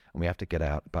out, and we have to get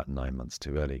out about 9 months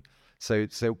too early. So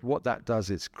what that does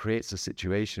is creates a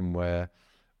situation where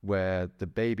the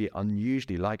baby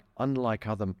unusually, unlike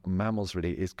other mammals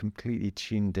really, is completely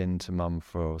tuned in to mum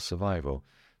for survival.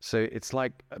 So it's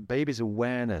like a baby's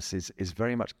awareness is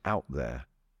very much out there.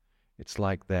 It's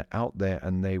like they're out there,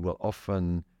 and they will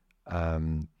often,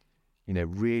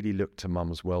 really look to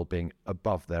mum's well-being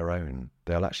above their own.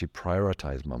 They'll actually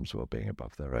prioritize mum's well-being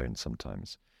above their own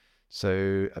sometimes.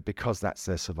 So because that's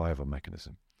their survival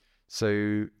mechanism.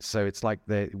 So it's like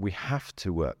we have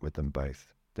to work with them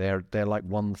both. They're like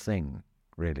one thing,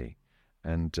 really,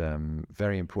 and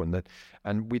very important.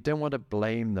 And we don't want to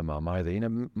blame the mum either.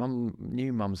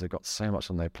 New mums have got so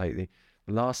much on their plate.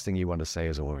 The last thing you want to say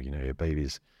is, your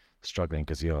baby's struggling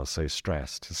because you're so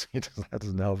stressed. That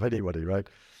doesn't help anybody, right?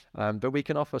 But we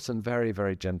can offer some very,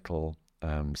 very gentle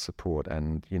support,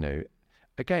 and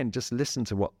again, just listen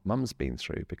to what mum's been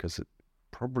through, because it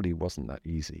probably wasn't that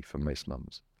easy for most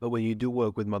mums. But when you do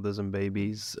work with mothers and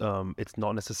babies, it's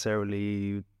not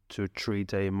necessarily to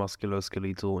treat a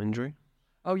musculoskeletal injury.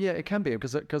 Oh yeah, it can be,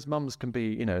 because mums can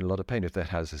be in a lot of pain if they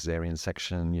have a cesarean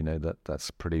section.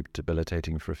 That's pretty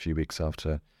debilitating for a few weeks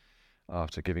after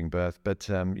giving birth. But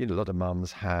a lot of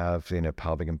mums have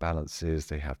pelvic imbalances.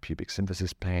 They have pubic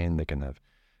symphysis pain. They can have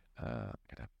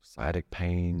sciatic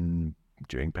pain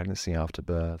during pregnancy, after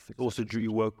birth. Also, do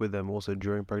you work with them also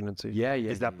during pregnancy? Yeah.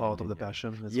 Is that part of the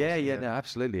passion? No,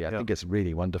 absolutely. I think it's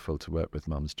really wonderful to work with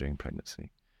mums during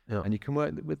pregnancy. Yeah. And you can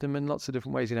work with them in lots of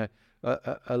different ways.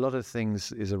 A lot of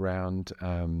things is around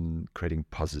creating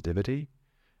positivity,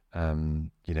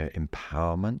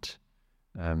 empowerment,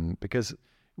 because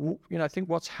I think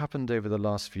what's happened over the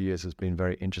last few years has been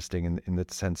very interesting in the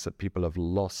sense that people have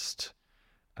lost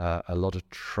a lot of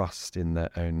trust in their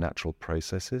own natural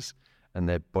processes, and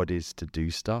their bodies to do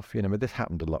stuff. But this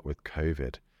happened a lot with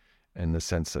COVID, in the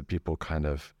sense that people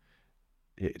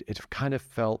it kind of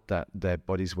felt that their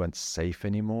bodies weren't safe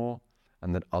anymore,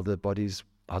 and that other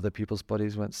people's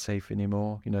bodies weren't safe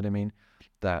anymore. You know what I mean?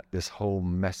 That this whole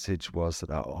message was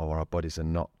that our bodies are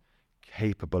not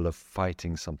capable of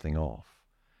fighting something off.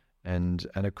 And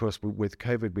of course, with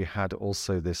COVID, we had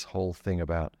also this whole thing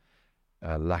about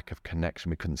lack of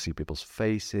connection. We couldn't see people's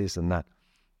faces, and that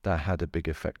had a big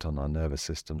effect on our nervous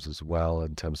systems as well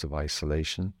in terms of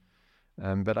isolation.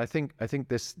 But I think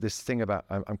this thing about,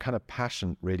 I'm kind of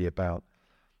passionate really about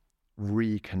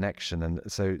reconnection, and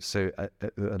so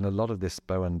and a lot of this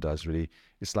Bowen does really.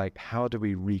 It's like, how do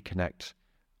we reconnect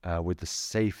with the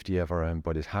safety of our own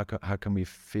bodies? How can we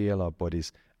feel our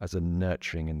bodies as a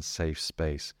nurturing and safe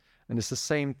space? And it's the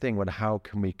same thing when how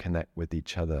can we connect with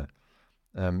each other?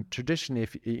 Traditionally,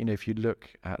 if you look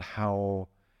at how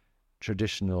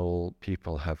traditional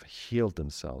people have healed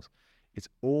themselves, it's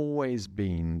always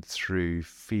been through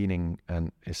feeling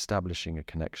and establishing a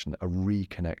connection, a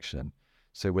reconnection.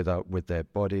 So with their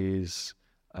bodies,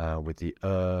 with the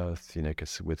earth,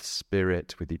 with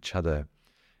spirit, with each other.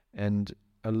 And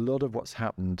a lot of what's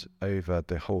happened over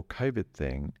the whole COVID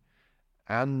thing,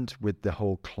 and with the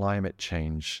whole climate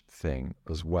change thing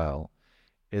as well,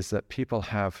 is that people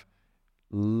have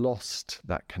lost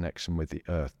that connection with the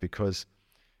earth, because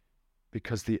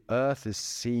the earth is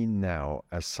seen now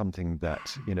as something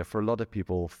that, for a lot of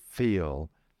people, feel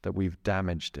that we've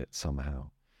damaged it somehow.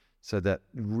 So that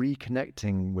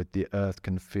reconnecting with the earth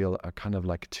can feel a kind of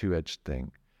like a two-edged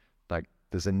thing. Like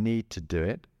there's a need to do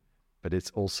it, but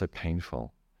it's also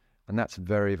painful. And that's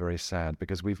very, very sad,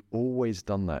 because we've always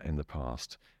done that in the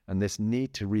past. And this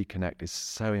need to reconnect is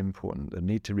so important. The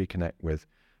need to reconnect with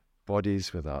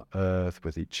bodies, with our earth,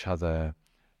 with each other,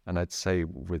 and I'd say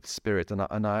with spirit. And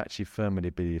I actually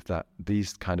firmly believe that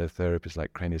these kind of therapies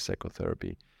like craniosacral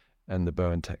therapy and the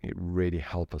Bowen technique really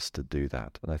help us to do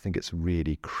that. And I think it's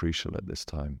really crucial at this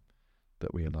time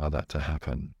that we allow that to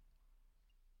happen.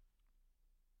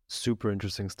 Super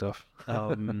interesting stuff.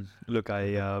 Look,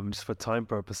 I just for time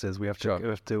purposes, we have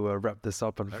to wrap this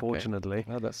up, unfortunately.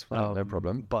 Okay. No, that's fine. No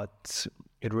problem. But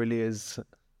it really is.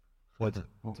 What?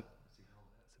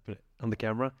 On the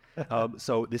camera.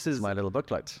 So this is my little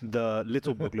booklet. The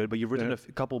little booklet, but you've written a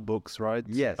couple books, right?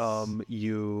 Yes.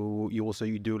 You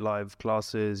do live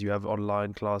classes. You have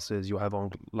online classes. You have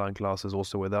online classes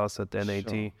also with us at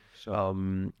NAT. Sure.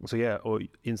 So yeah, or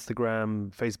Instagram,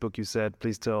 Facebook. You said,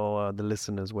 please tell the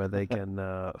listeners where they can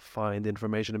find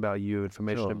information about you,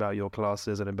 about your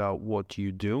classes, and about what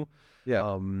you do.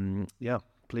 Yeah. Yeah.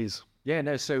 Please. Yeah,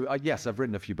 no, so yes, I've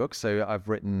written a few books. So I've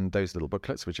written those little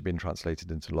booklets, which have been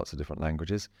translated into lots of different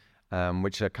languages,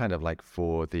 which are kind of like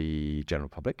for the general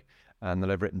public. And then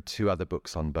I've written 2 other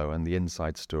books on Bowen, The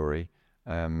Inside Story,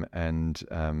 and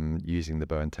using the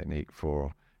Bowen technique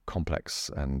for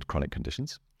complex and chronic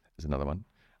conditions is another one.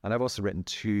 And I've also written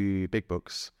 2 big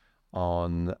books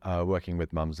on working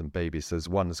with mums and babies. There's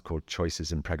one that's called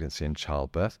Choices in Pregnancy and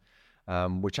Childbirth,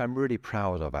 which I'm really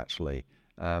proud of, actually.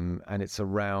 And it's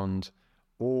around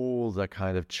all the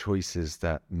kind of choices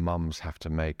that mums have to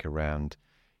make around,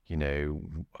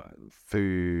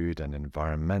 food and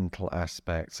environmental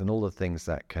aspects and all the things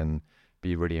that can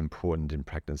be really important in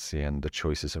pregnancy, and the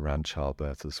choices around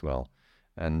childbirth as well.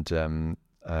 And,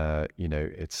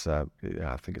 it's,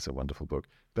 I think it's a wonderful book.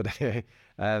 But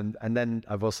and then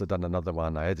I've also done another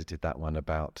one. I edited that one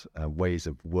about ways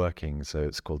of working. So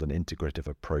it's called An Integrative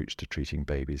Approach to Treating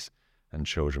Babies and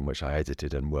Children, which I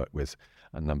edited and worked with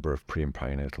a number of pre and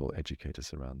perinatal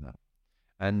educators around that.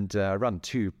 And I run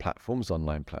 2 platforms,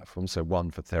 online platforms. So one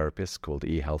for therapists called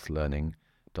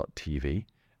ehealthlearning.tv,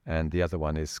 and the other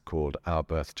one is called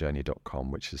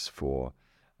ourbirthjourney.com, which is for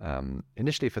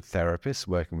initially for therapists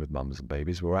working with mums and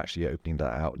babies. We're actually opening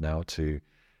that out now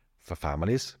for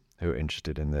families who are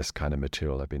interested in this kind of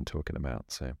material I've been talking about.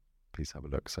 So please have a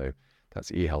look. So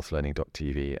that's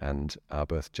ehealthlearning.tv and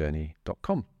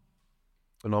ourbirthjourney.com.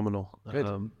 Phenomenal.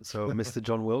 So Mr.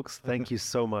 John Wilks, thank you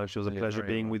so much. It was a pleasure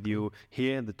being with you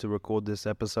here to record this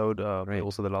episode.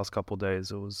 Also the last couple of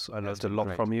days, I learned a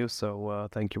lot from you. So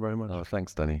thank you very much. Oh,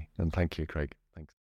 thanks, Danny. And thank you, Craig. Thanks.